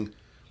discovering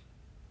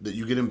that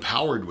you get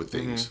empowered with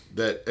things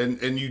that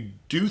and you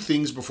do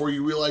things before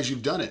you realize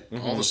you've done it.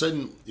 All of a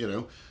sudden,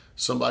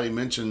 somebody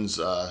mentions,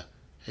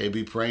 hey,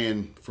 be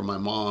praying for my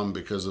mom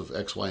because of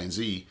X, Y, and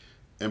Z.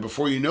 And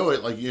before you know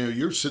it, like, you know,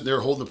 you're sitting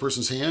there holding the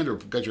person's hand or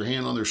got your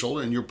hand on their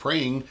shoulder and you're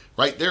praying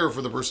right there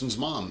for the person's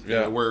mom. Yeah.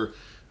 You know, where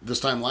this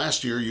time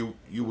last year, you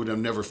would have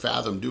never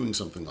fathomed doing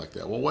something like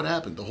that. Well, what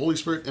happened? The Holy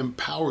Spirit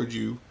empowered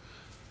you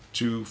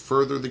to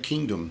further the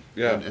kingdom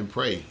and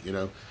pray, you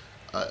know.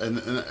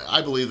 And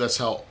I believe that's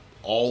how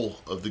all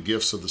of the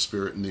gifts of the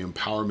Spirit and the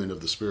empowerment of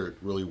the Spirit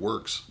really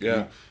works.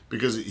 Yeah.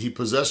 Because he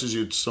possesses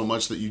you so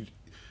much that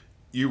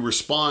you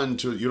respond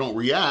to, you don't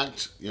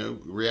react. You know,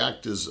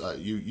 react is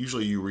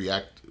you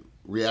react.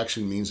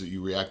 Reaction means that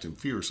you react in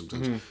fear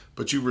sometimes,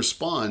 but you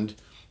respond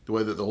the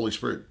way that the Holy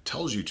Spirit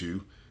tells you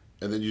to,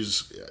 and then you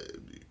just.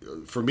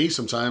 For me,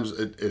 sometimes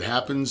it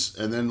happens,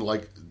 and then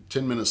like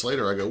 10 minutes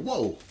later, I go,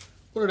 "Whoa,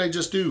 what did I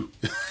just do?"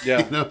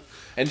 Yeah. You know?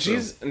 And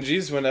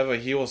Jesus, whenever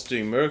he was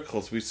doing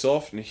miracles, we so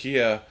often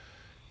hear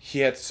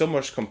he had so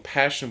much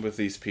compassion with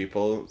these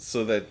people,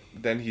 so that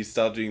then he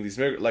started doing these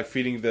miracles, like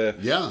feeding the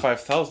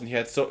 5,000.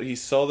 He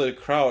saw the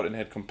crowd and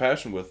had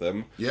compassion with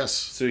them. Yes.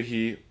 So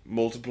he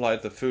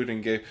multiplied the food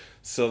and gave.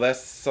 So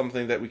that's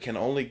something that we can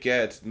only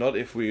get not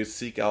if we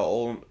seek our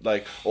own,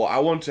 like, oh, I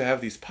want to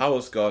have these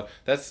powers, God.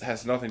 That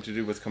has nothing to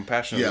do with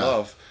compassion and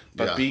love,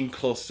 but being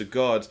close to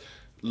God,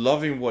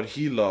 loving what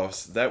He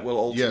loves. That will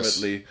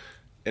ultimately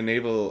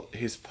enable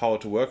His power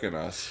to work in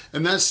us.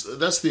 And that's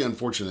the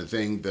unfortunate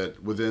thing,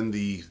 that within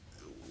the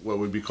what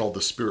would be called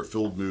the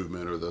Spirit-filled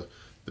movement or the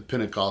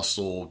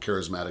Pentecostal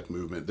charismatic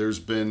movement,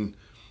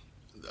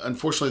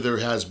 unfortunately there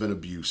has been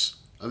abuse.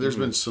 There's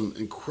been some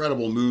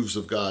incredible moves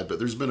of God, but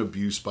there's been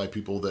abuse by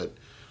people that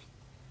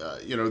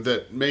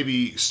that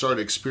maybe start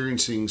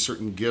experiencing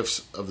certain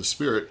gifts of the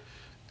Spirit,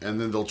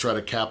 and then they'll try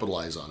to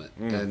capitalize on it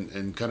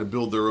and kind of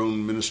build their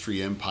own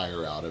ministry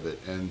empire out of it.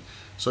 And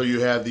so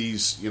you have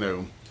these,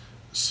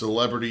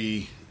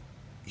 celebrity,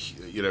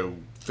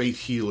 faith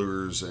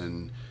healers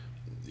and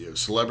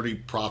celebrity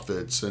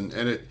prophets, and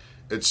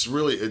it's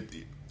really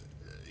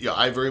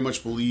I very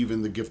much believe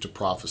in the gift of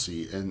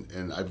prophecy,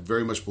 and I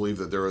very much believe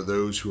that there are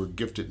those who are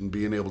gifted in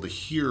being able to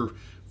hear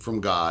from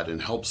God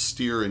and help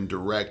steer and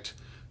direct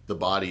the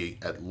body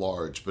at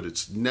large, but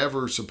it's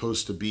never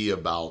supposed to be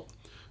about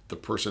the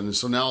person. And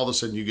so now all of a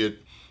sudden you get,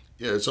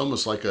 it's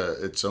almost like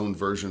its own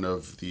version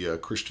of the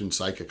Christian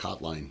psychic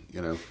hotline,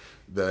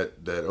 I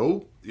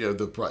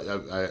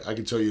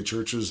can tell you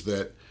churches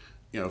that,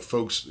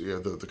 folks,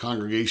 the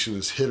congregation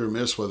is hit or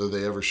miss whether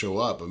they ever show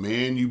up. But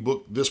man, you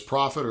book this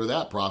prophet or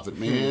that prophet,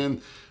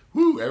 man,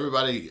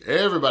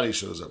 everybody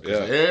shows up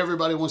because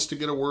everybody wants to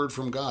get a word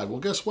from God. Well,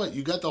 guess what?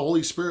 You got the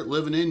Holy Spirit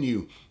living in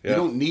you. You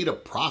don't need a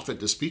prophet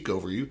to speak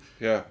over you.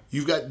 Yeah.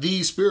 You've got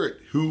the Spirit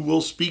who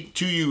will speak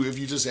to you if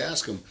you just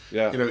ask him.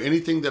 Yeah.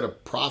 Anything that a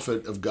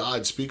prophet of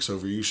God speaks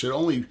over you should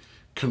only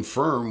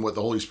confirm what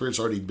the Holy Spirit's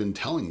already been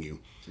telling you.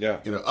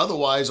 Yeah.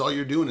 Otherwise all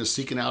you're doing is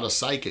seeking out a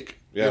psychic.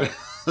 Yeah.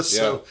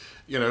 So,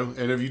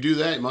 and if you do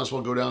that, you might as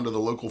well go down to the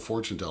local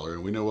fortune teller,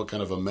 and we know what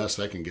kind of a mess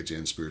that can get you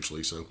in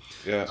spiritually. So,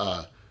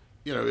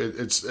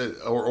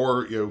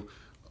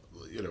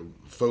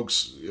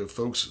 folks,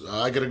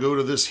 I got to go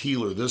to this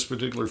healer, this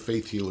particular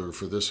faith healer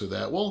for this or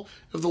that. Well,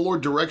 if the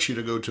Lord directs you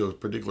to go to a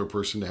particular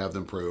person to have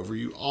them pray over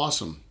you,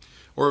 awesome.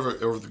 Or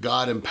if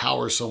God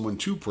empowers someone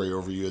to pray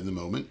over you in the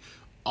moment,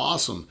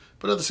 awesome.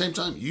 But at the same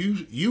time,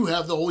 you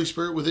have the Holy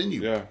Spirit within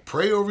you. Yeah.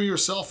 Pray over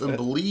yourself and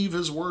believe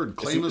His word.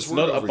 Claim His word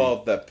over you. It's not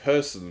about that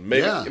person.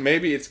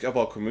 Maybe it's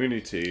about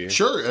community.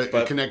 Sure,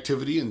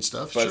 connectivity and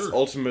stuff. But sure. It's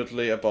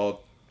ultimately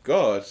about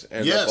God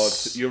and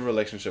about your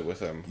relationship with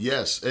Him.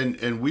 Yes,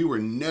 and we were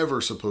never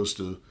supposed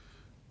to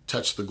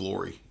touch the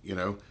glory.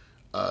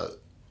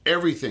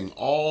 Everything,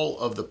 all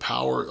of the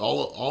power,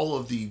 all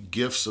of the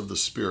gifts of the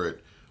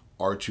Spirit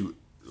are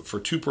for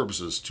two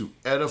purposes: to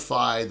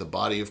edify the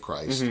body of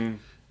Christ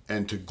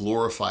and to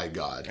glorify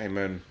God.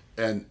 Amen.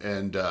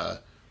 And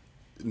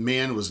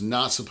man was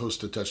not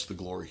supposed to touch the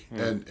glory,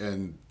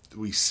 and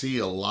we see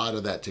a lot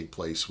of that take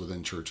place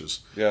within churches.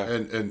 Yeah.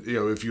 And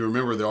if you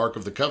remember the Ark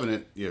of the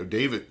Covenant,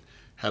 David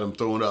had them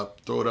throw it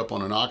up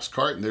on an ox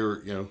cart, and they were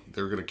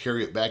going to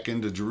carry it back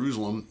into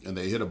Jerusalem, and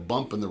they hit a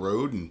bump in the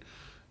road, and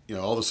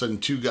all of a sudden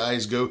two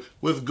guys go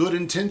with good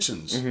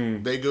intentions.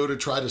 They go to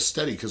try to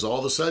steady, because all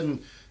of a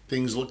sudden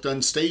things looked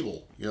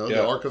unstable.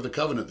 The Ark of the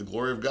Covenant, the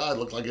glory of God,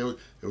 looked like it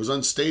was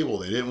unstable.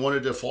 They didn't want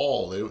it to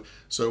fall.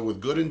 So with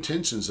good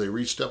intentions, they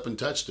reached up and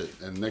touched it.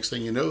 And next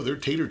thing you know, they're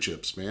tater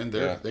chips, man.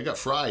 They got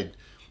fried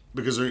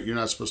because you're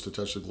not supposed to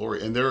touch the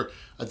glory. And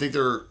I think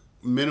there are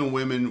men and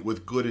women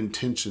with good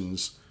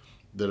intentions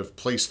that have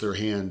placed their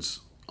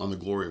hands on the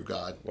glory of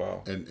God.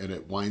 Wow. And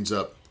it winds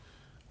up,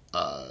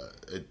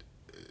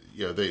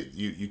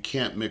 you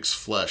can't mix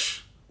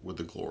flesh with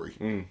the glory.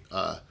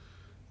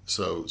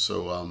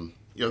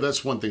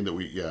 That's one thing that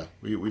we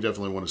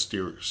definitely want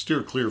to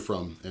steer clear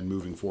from and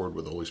moving forward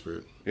with the Holy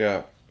Spirit.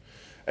 Yeah.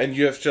 And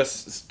you have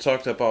just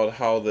talked about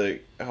how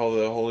the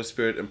Holy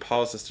Spirit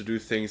empowers us to do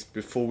things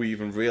before we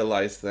even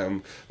realize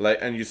them.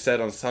 And you said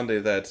on Sunday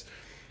that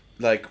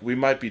we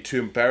might be too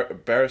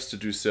embarrassed to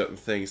do certain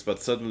things,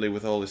 but suddenly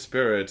with the Holy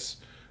Spirit,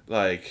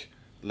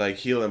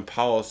 He'll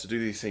empower us to do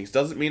these things.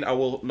 Doesn't mean I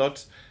will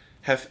not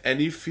have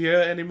any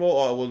fear anymore,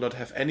 or I will not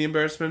have any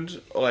embarrassment,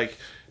 or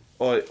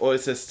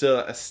is there still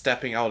a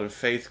stepping out in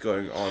faith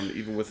going on,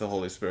 even with the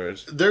Holy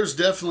Spirit? There's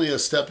definitely a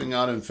stepping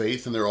out in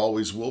faith, and there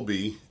always will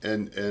be.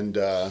 And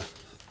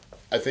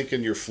I think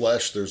in your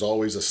flesh, there's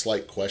always a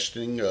slight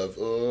questioning of,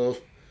 oh,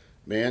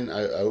 man,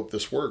 I hope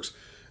this works.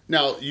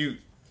 Now,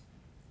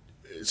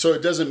 so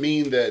it doesn't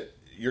mean that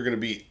you're going to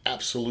be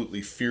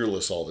absolutely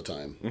fearless all the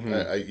time.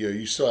 Mm-hmm.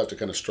 You still have to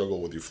kind of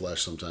struggle with your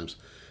flesh sometimes.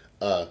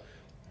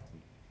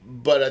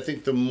 But I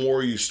think the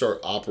more you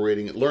start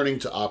learning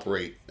to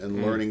operate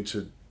and learning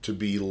to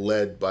be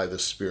led by the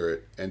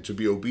Spirit and to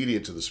be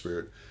obedient to the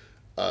Spirit,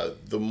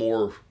 the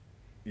more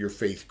your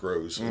faith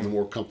grows and the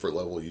more comfort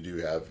level you do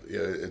have.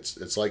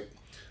 It's like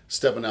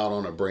stepping out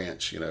on a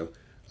branch,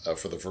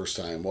 for the first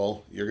time.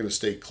 Well, you're going to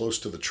stay close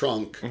to the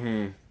trunk,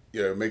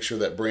 make sure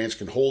that branch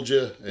can hold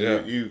you.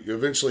 And you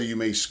eventually you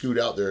may scoot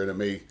out there, and it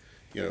may,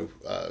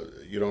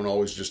 you don't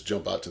always just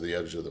jump out to the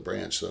edge of the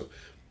branch. So,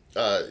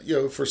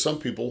 for some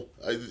people,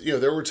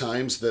 there were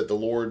times that the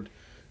Lord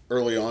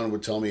early on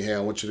would tell me, hey,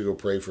 I want you to go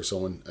pray for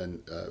someone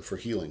and for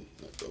healing.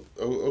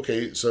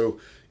 Okay, so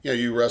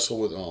you wrestle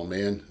with, oh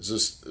man,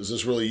 is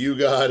this really you,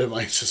 God? Am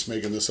I just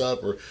making this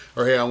up? Or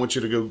hey, I want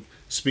you to go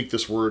speak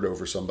this word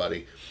over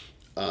somebody.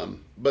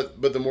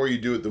 But the more you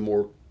do it, the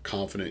more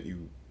confident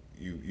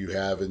you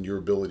have in your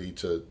ability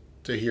to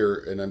hear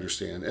and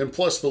understand. And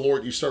plus the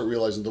Lord, you start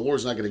realizing the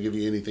Lord's not going to give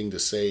you anything to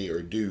say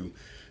or do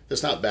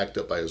that's not backed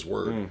up by His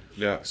word.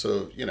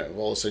 So,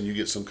 all of a sudden you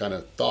get some kind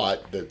of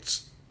thought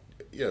that's,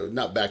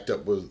 not backed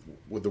up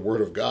with the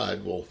word of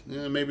God. Well,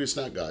 maybe it's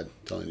not God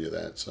telling you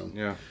that. So,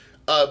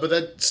 but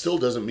that still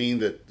doesn't mean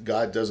that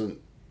God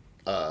doesn't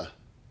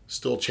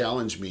still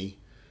challenge me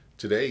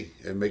today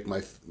and make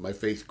my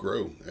faith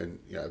grow. And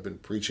I've been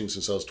preaching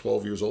since I was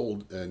 12 years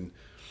old, and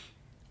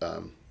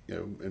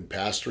and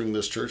pastoring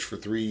this church for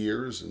 3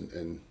 years,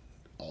 and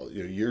all,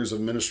 years of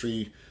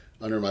ministry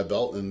under my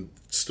belt, and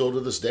still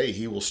to this day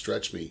He will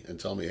stretch me and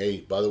tell me,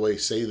 hey, by the way,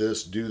 say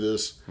this, do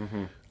this.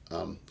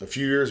 A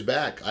few years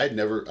back,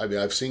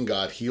 I've seen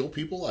God heal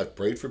people. I've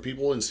prayed for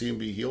people and see them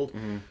be healed.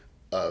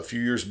 A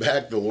few years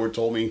back, the Lord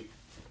told me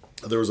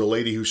there was a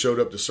lady who showed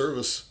up to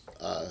service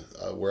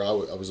where I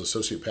was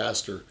associate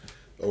pastor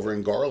over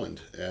in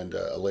Garland, and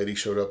a lady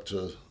showed up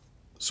to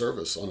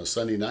service on a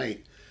Sunday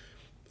night,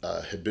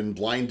 had been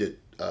blinded,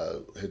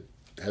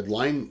 had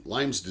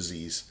Lyme's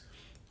disease,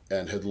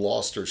 and had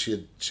lost her.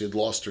 She had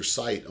lost her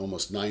sight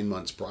almost 9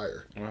 months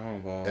prior. Oh,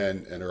 wow.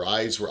 And her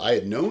eyes were. I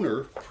had known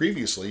her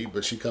previously,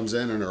 but she comes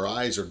in and her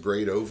eyes are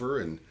grayed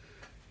over. And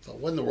I thought,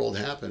 what in the world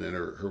happened? And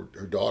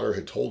her daughter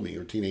had told me.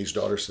 Her teenage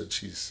daughter said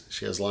she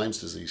has Lyme's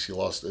disease. She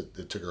lost it.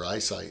 It took her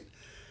eyesight.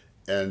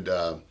 And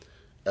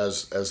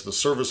as the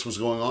service was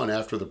going on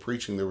after the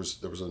preaching, there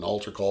was an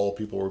altar call.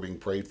 People were being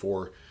prayed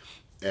for,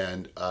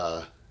 and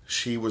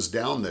she was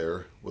down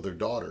there with her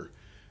daughter.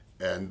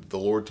 And the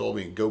Lord told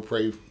me, go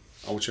pray.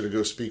 I want you to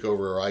go speak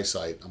over her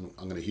eyesight. I'm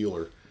going to heal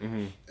her.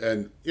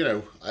 And,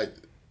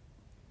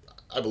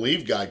 I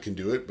believe God can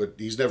do it, but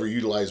He's never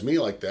utilized me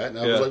like that. And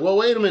I was like, well,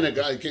 wait a minute,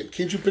 God,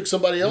 can't you pick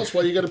somebody else?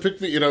 Why do you got to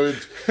pick me?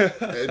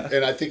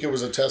 And I think it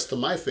was a test of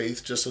my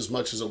faith just as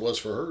much as it was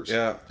for hers.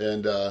 Yeah.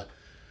 And, I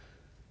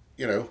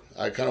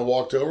kind of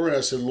walked over and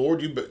I said,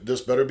 Lord, this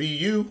better be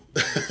you.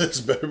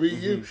 This better be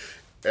you.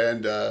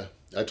 And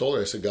I told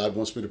her, I said, God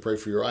wants me to pray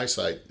for your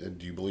eyesight. And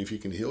do you believe He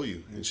can heal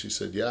you? And she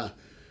said, yeah.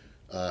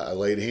 I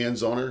laid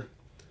hands on her.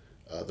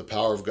 The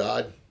power of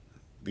God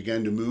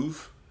began to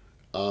move.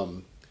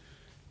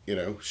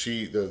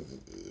 She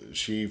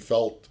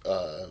felt,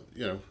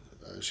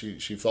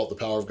 she felt the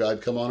power of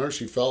God come on her.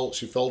 She fell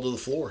to the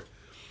floor.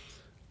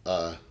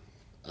 I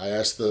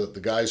asked the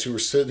guys who were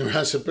sitting there,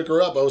 I said, pick her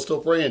up. I was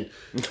still praying.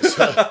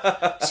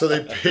 So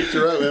they picked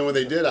her up. And when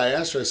they did, I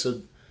asked her,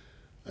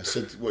 I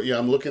said, well,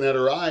 I'm looking at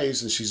her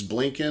eyes and she's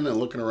blinking and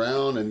looking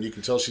around and you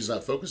can tell she's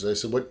not focused. I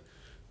said, what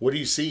do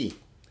you see?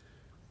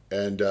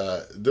 And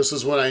this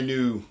is when I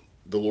knew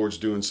the Lord's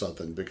doing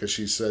something, because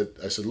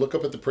I said, look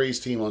up at the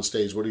praise team on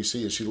stage. What do you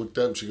see? And she looked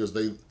up and she goes,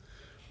 they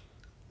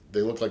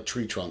look like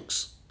tree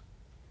trunks.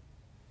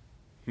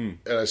 And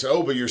I said,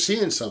 oh, but you're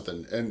seeing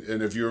something.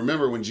 And if you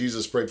remember when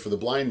Jesus prayed for the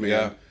blind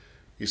man,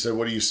 He said,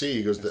 what do you see?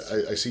 He goes,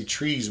 I see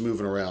trees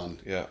moving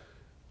around. Yeah.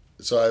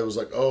 So I was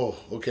like, oh,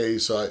 okay.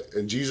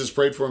 And Jesus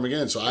prayed for him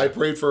again. So I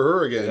prayed for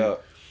her again. Yeah.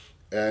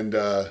 And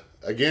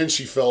again,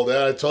 she fell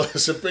down. I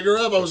said, pick her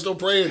up. I was still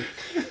praying.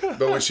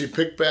 But when she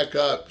picked back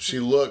up, she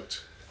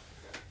looked,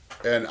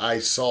 and I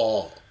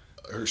saw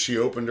her. She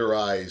opened her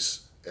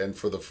eyes, and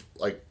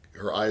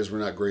her eyes were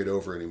not grayed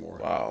over anymore.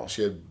 Wow.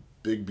 She had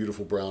big,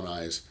 beautiful brown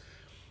eyes.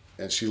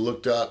 And she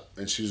looked up,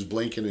 and she was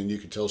blinking, and you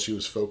could tell she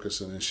was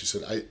focusing. And she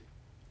said,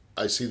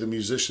 I see the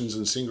musicians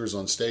and singers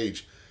on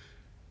stage.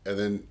 And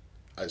then,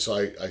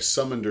 I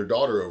summoned her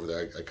daughter over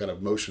there. I kind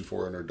of motioned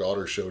for her, and her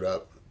daughter showed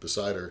up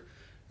beside her.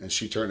 And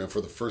she turned, and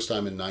for the first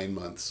time in 9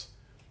 months,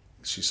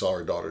 she saw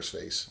her daughter's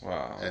face.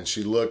 Wow. And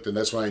she looked, and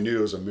that's when I knew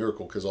it was a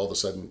miracle, because all of a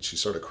sudden she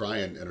started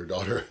crying, and her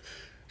daughter,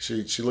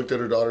 she looked at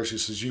her daughter, she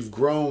says, you've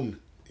grown.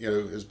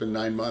 it's been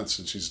 9 months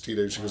since she's a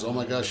teenager. She goes, "Oh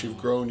my gosh, you've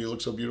grown. You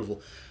look so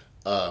beautiful."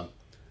 That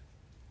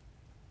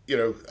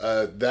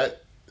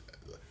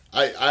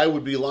I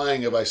would be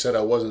lying if I said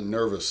I wasn't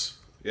nervous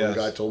when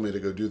God told me to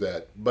go do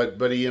that.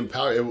 But He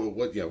empowered.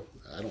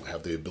 I don't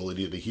have the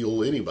ability to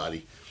heal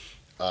anybody,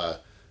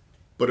 but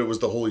it was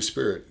the Holy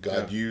Spirit.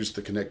 God used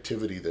the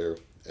connectivity there,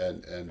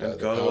 and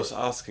God was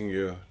asking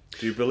you,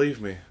 "Do you believe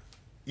me?"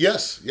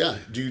 Yes, yeah.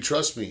 Do you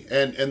trust me?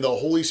 And the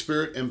Holy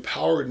Spirit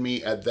empowered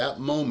me at that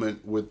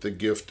moment with the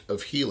gift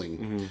of healing.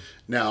 Mm-hmm.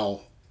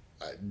 Now,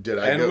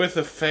 with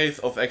the faith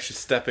of actually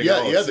stepping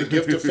out. Yeah, the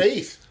gift of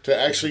faith to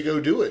actually go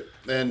do it.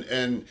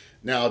 And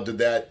now, did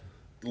that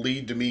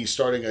lead to me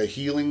starting a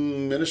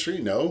healing ministry?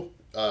 No.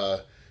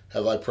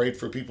 Have I prayed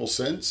for people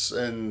since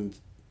and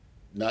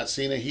not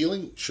seen a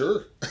healing?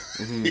 Sure.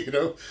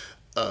 Mm-hmm.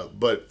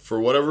 But for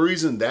whatever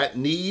reason, that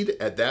need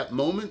at that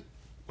moment,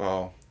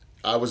 wow,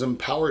 I was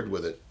empowered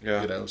with it.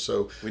 Yeah.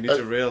 So we need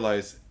to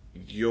realize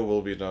your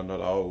will be done, not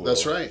our will.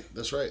 That's right.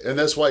 And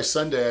that's why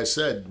Sunday I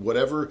said,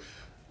 whatever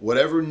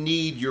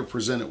need you're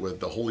presented with,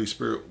 the Holy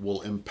Spirit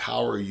will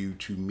empower you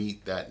to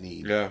meet that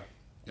need. Yeah.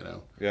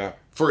 Yeah.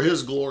 For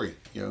His glory.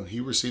 He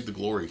received the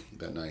glory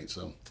that night.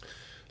 So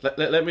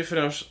let me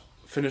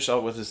finish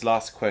out with this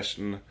last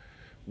question.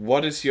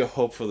 What is your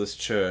hope for this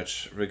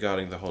church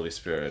regarding the Holy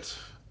Spirit?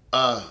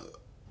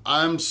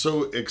 I'm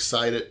so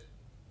excited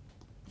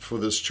for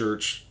this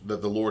church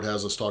that the Lord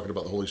has us talking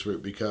about the Holy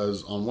Spirit,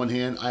 because on one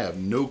hand, I have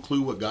no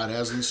clue what God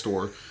has in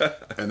store,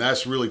 and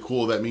that's really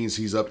cool. That means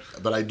He's up,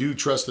 but I do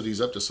trust that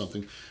He's up to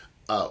something.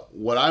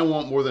 What I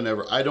want more than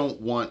ever, I don't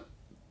want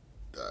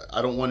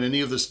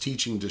any of this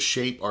teaching to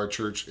shape our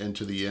church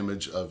into the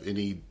image of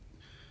any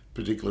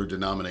particular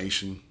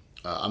denomination.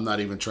 I'm not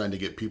even trying to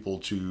get people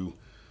to,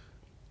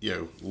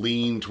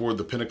 lean toward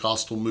the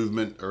Pentecostal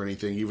movement or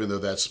anything, even though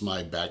that's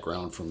my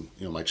background from,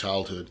 my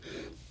childhood.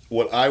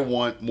 What I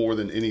want more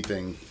than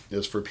anything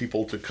is for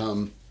people to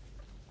come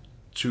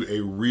to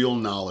a real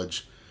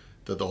knowledge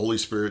that the Holy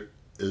Spirit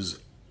is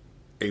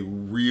a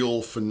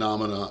real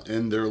phenomena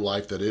in their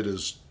life, that it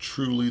is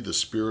truly the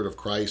Spirit of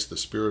Christ, the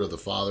Spirit of the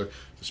Father,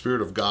 the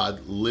Spirit of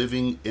God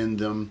living in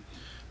them,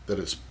 that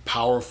it's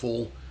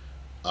powerful,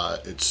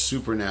 it's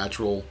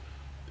supernatural,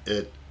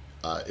 it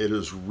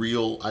is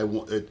real.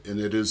 And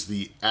it is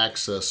the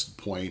access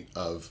point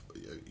of,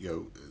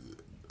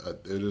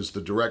 it is the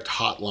direct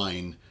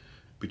hotline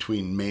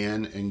between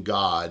man and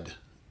God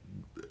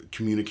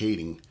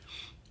communicating,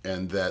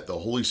 and that the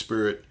Holy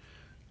Spirit,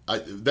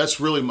 that's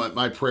really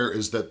my prayer,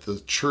 is that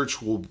the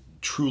church will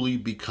truly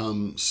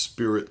become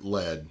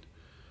Spirit-led,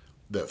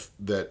 that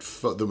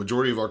the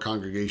majority of our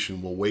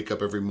congregation will wake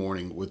up every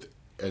morning with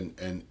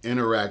and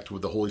interact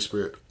with the Holy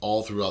Spirit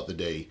all throughout the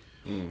day,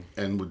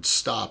 and would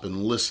stop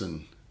and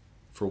listen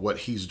for what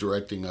He's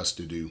directing us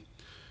to do,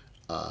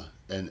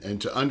 and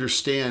to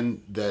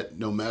understand that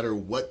no matter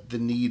what the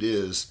need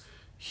is,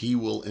 He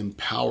will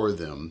empower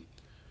them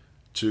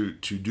to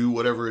do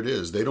whatever it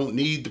is. They don't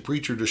need the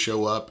preacher to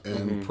show up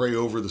and pray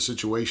over the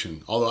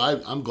situation. Although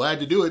I'm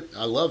glad to do it.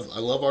 I love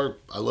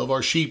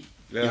our sheep.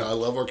 Yeah. I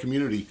love our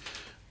community.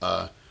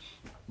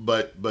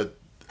 But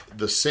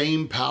the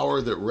same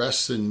power that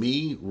rests in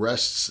me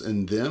rests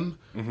in them.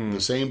 Mm-hmm.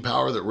 The same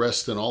power that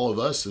rests in all of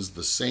us is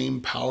the same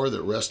power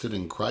that rested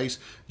in Christ.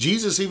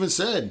 Jesus even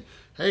said,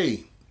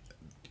 "Hey,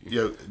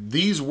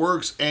 these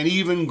works and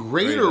even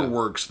greater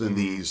works than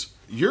these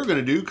you're going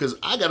to do, because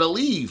I got to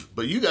leave,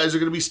 but you guys are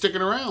going to be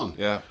sticking around."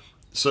 Yeah.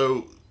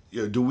 So,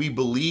 do we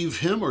believe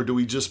Him, or do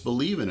we just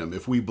believe in Him?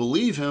 If we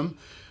believe Him,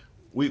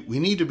 we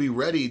need to be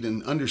ready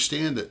and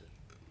understand that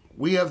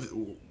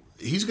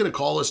He's going to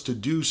call us to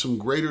do some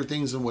greater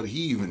things than what He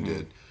even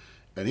did.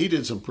 And He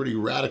did some pretty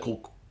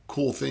radical,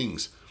 cool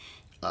things.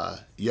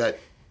 Yet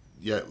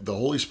the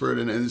Holy Spirit,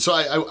 and so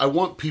I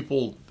want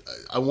people,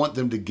 I want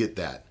them to get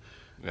that.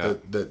 Yeah.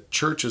 That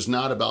church is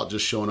not about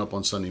just showing up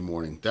on Sunday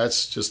morning.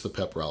 That's just the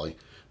pep rally.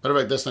 Matter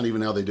of fact, that's not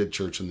even how they did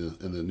church in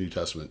the New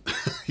Testament.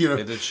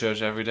 They did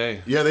church every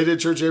day. Yeah, they did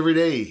church every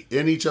day,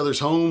 in each other's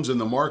homes, in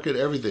the market,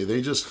 everything.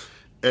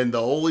 And the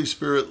Holy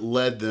Spirit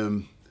led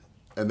them,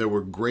 and there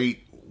were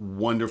great,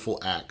 wonderful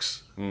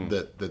acts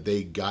that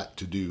they got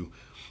to do.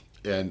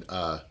 And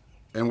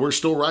we're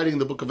still writing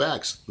the book of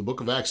Acts. The book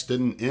of Acts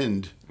didn't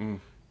end.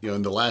 In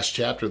the last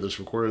chapter that's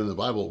recorded in the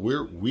Bible.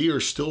 We are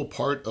still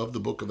part of the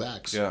book of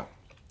Acts. Yeah.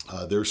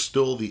 There's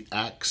still the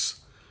acts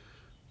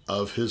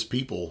of His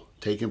people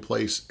taking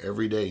place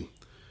every day.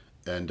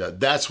 And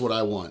that's what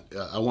I want.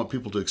 I want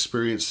people to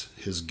experience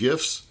His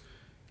gifts.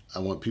 I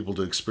want people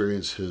to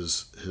experience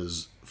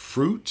His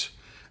fruit.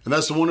 And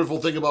that's the wonderful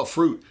thing about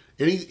fruit.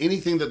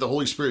 Anything that the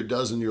Holy Spirit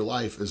does in your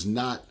life is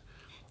not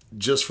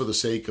just for the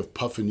sake of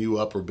puffing you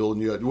up or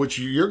building you up, which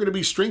you're going to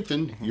be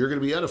strengthened, you're going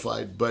to be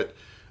edified. But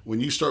when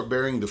you start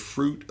bearing the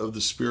fruit of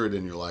the Spirit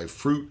in your life,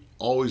 fruit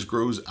always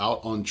grows out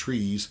on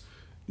trees,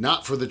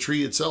 not for the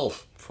tree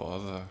itself.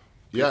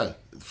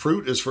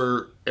 Fruit is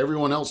for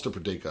everyone else to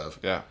partake of.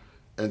 Yeah.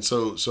 And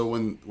so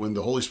when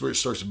the Holy Spirit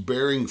starts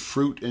bearing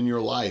fruit in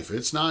your life,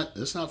 it's not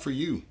for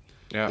you.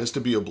 Yeah. It's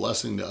to be a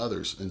blessing to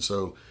others. And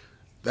so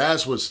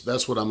That's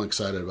what I'm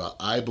excited about.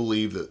 I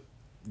believe that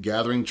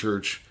Gathering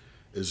Church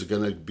is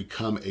going to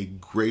become a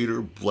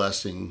greater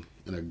blessing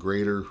and a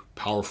greater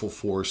powerful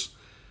force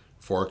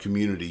for our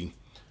community,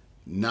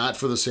 not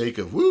for the sake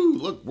of, woo,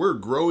 look, we're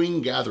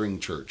growing Gathering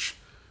Church,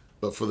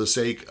 but for the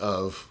sake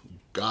of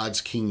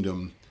God's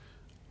kingdom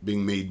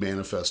being made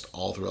manifest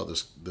all throughout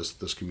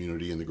this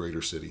community and the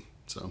greater city.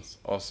 So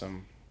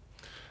Awesome.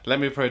 Let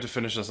me pray to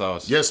finish us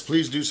out. yes,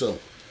 please do so.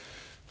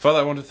 Father,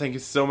 I want to thank you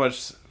so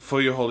much for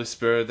your Holy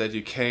Spirit, that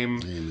you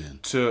came Amen.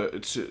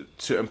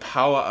 to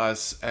empower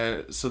us,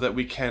 so that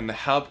we can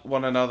help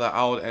one another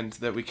out and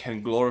that we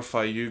can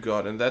glorify you,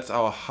 God. And that's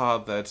our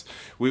heart, that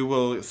we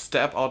will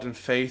step out in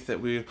faith, that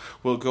we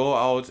will go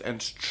out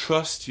and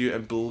trust you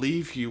and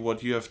believe you,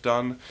 what you have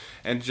done,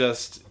 and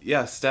just,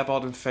 step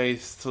out in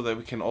faith so that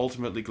we can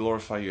ultimately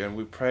glorify you. And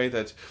we pray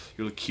that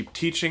you'll keep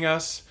teaching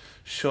us,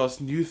 show us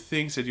new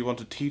things that you want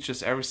to teach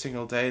us every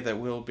single day, that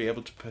we'll be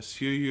able to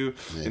pursue you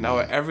in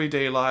our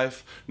everyday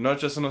life, not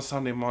just on a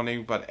Sunday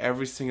morning, but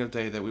every single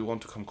day, that we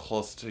want to come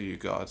closer to you,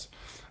 God.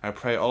 I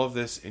pray all of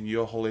this in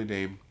your holy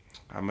name.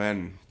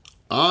 Amen.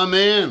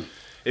 Amen.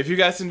 If you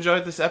guys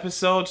enjoyed this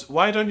episode,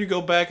 why don't you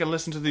go back and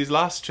listen to these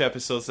last 2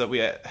 episodes that we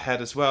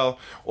had as well,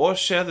 or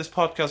share this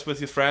podcast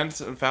with your friends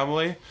and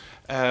family.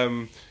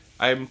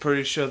 I'm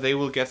pretty sure they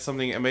will get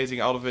something amazing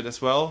out of it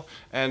as well.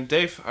 And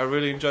Dave, I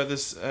really enjoyed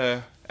this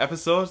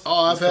episode.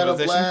 Oh, I've had a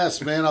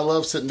blast, man. I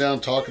love sitting down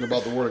talking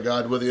about the Word of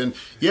God with you. And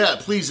yeah,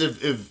 please,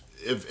 if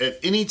at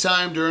any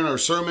time during our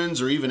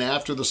sermons or even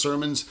after the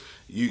sermons,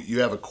 you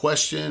have a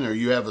question or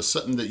you have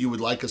something that you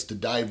would like us to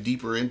dive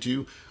deeper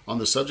into on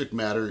the subject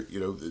matter,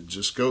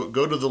 just go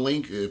to the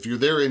link. If you're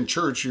there in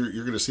church, you're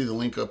going to see the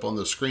link up on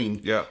the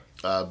screen. Yeah.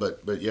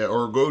 But yeah,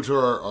 or go to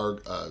our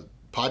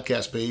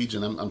podcast page,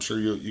 and I'm sure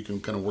you can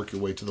kind of work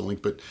your way to the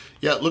link. But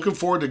yeah, looking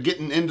forward to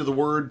getting into the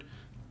Word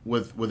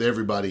with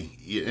everybody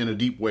in a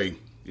deep way.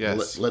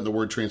 Yes. Letting the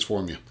Word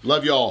transform you.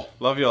 Love y'all.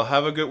 Love y'all.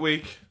 Have a good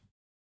week.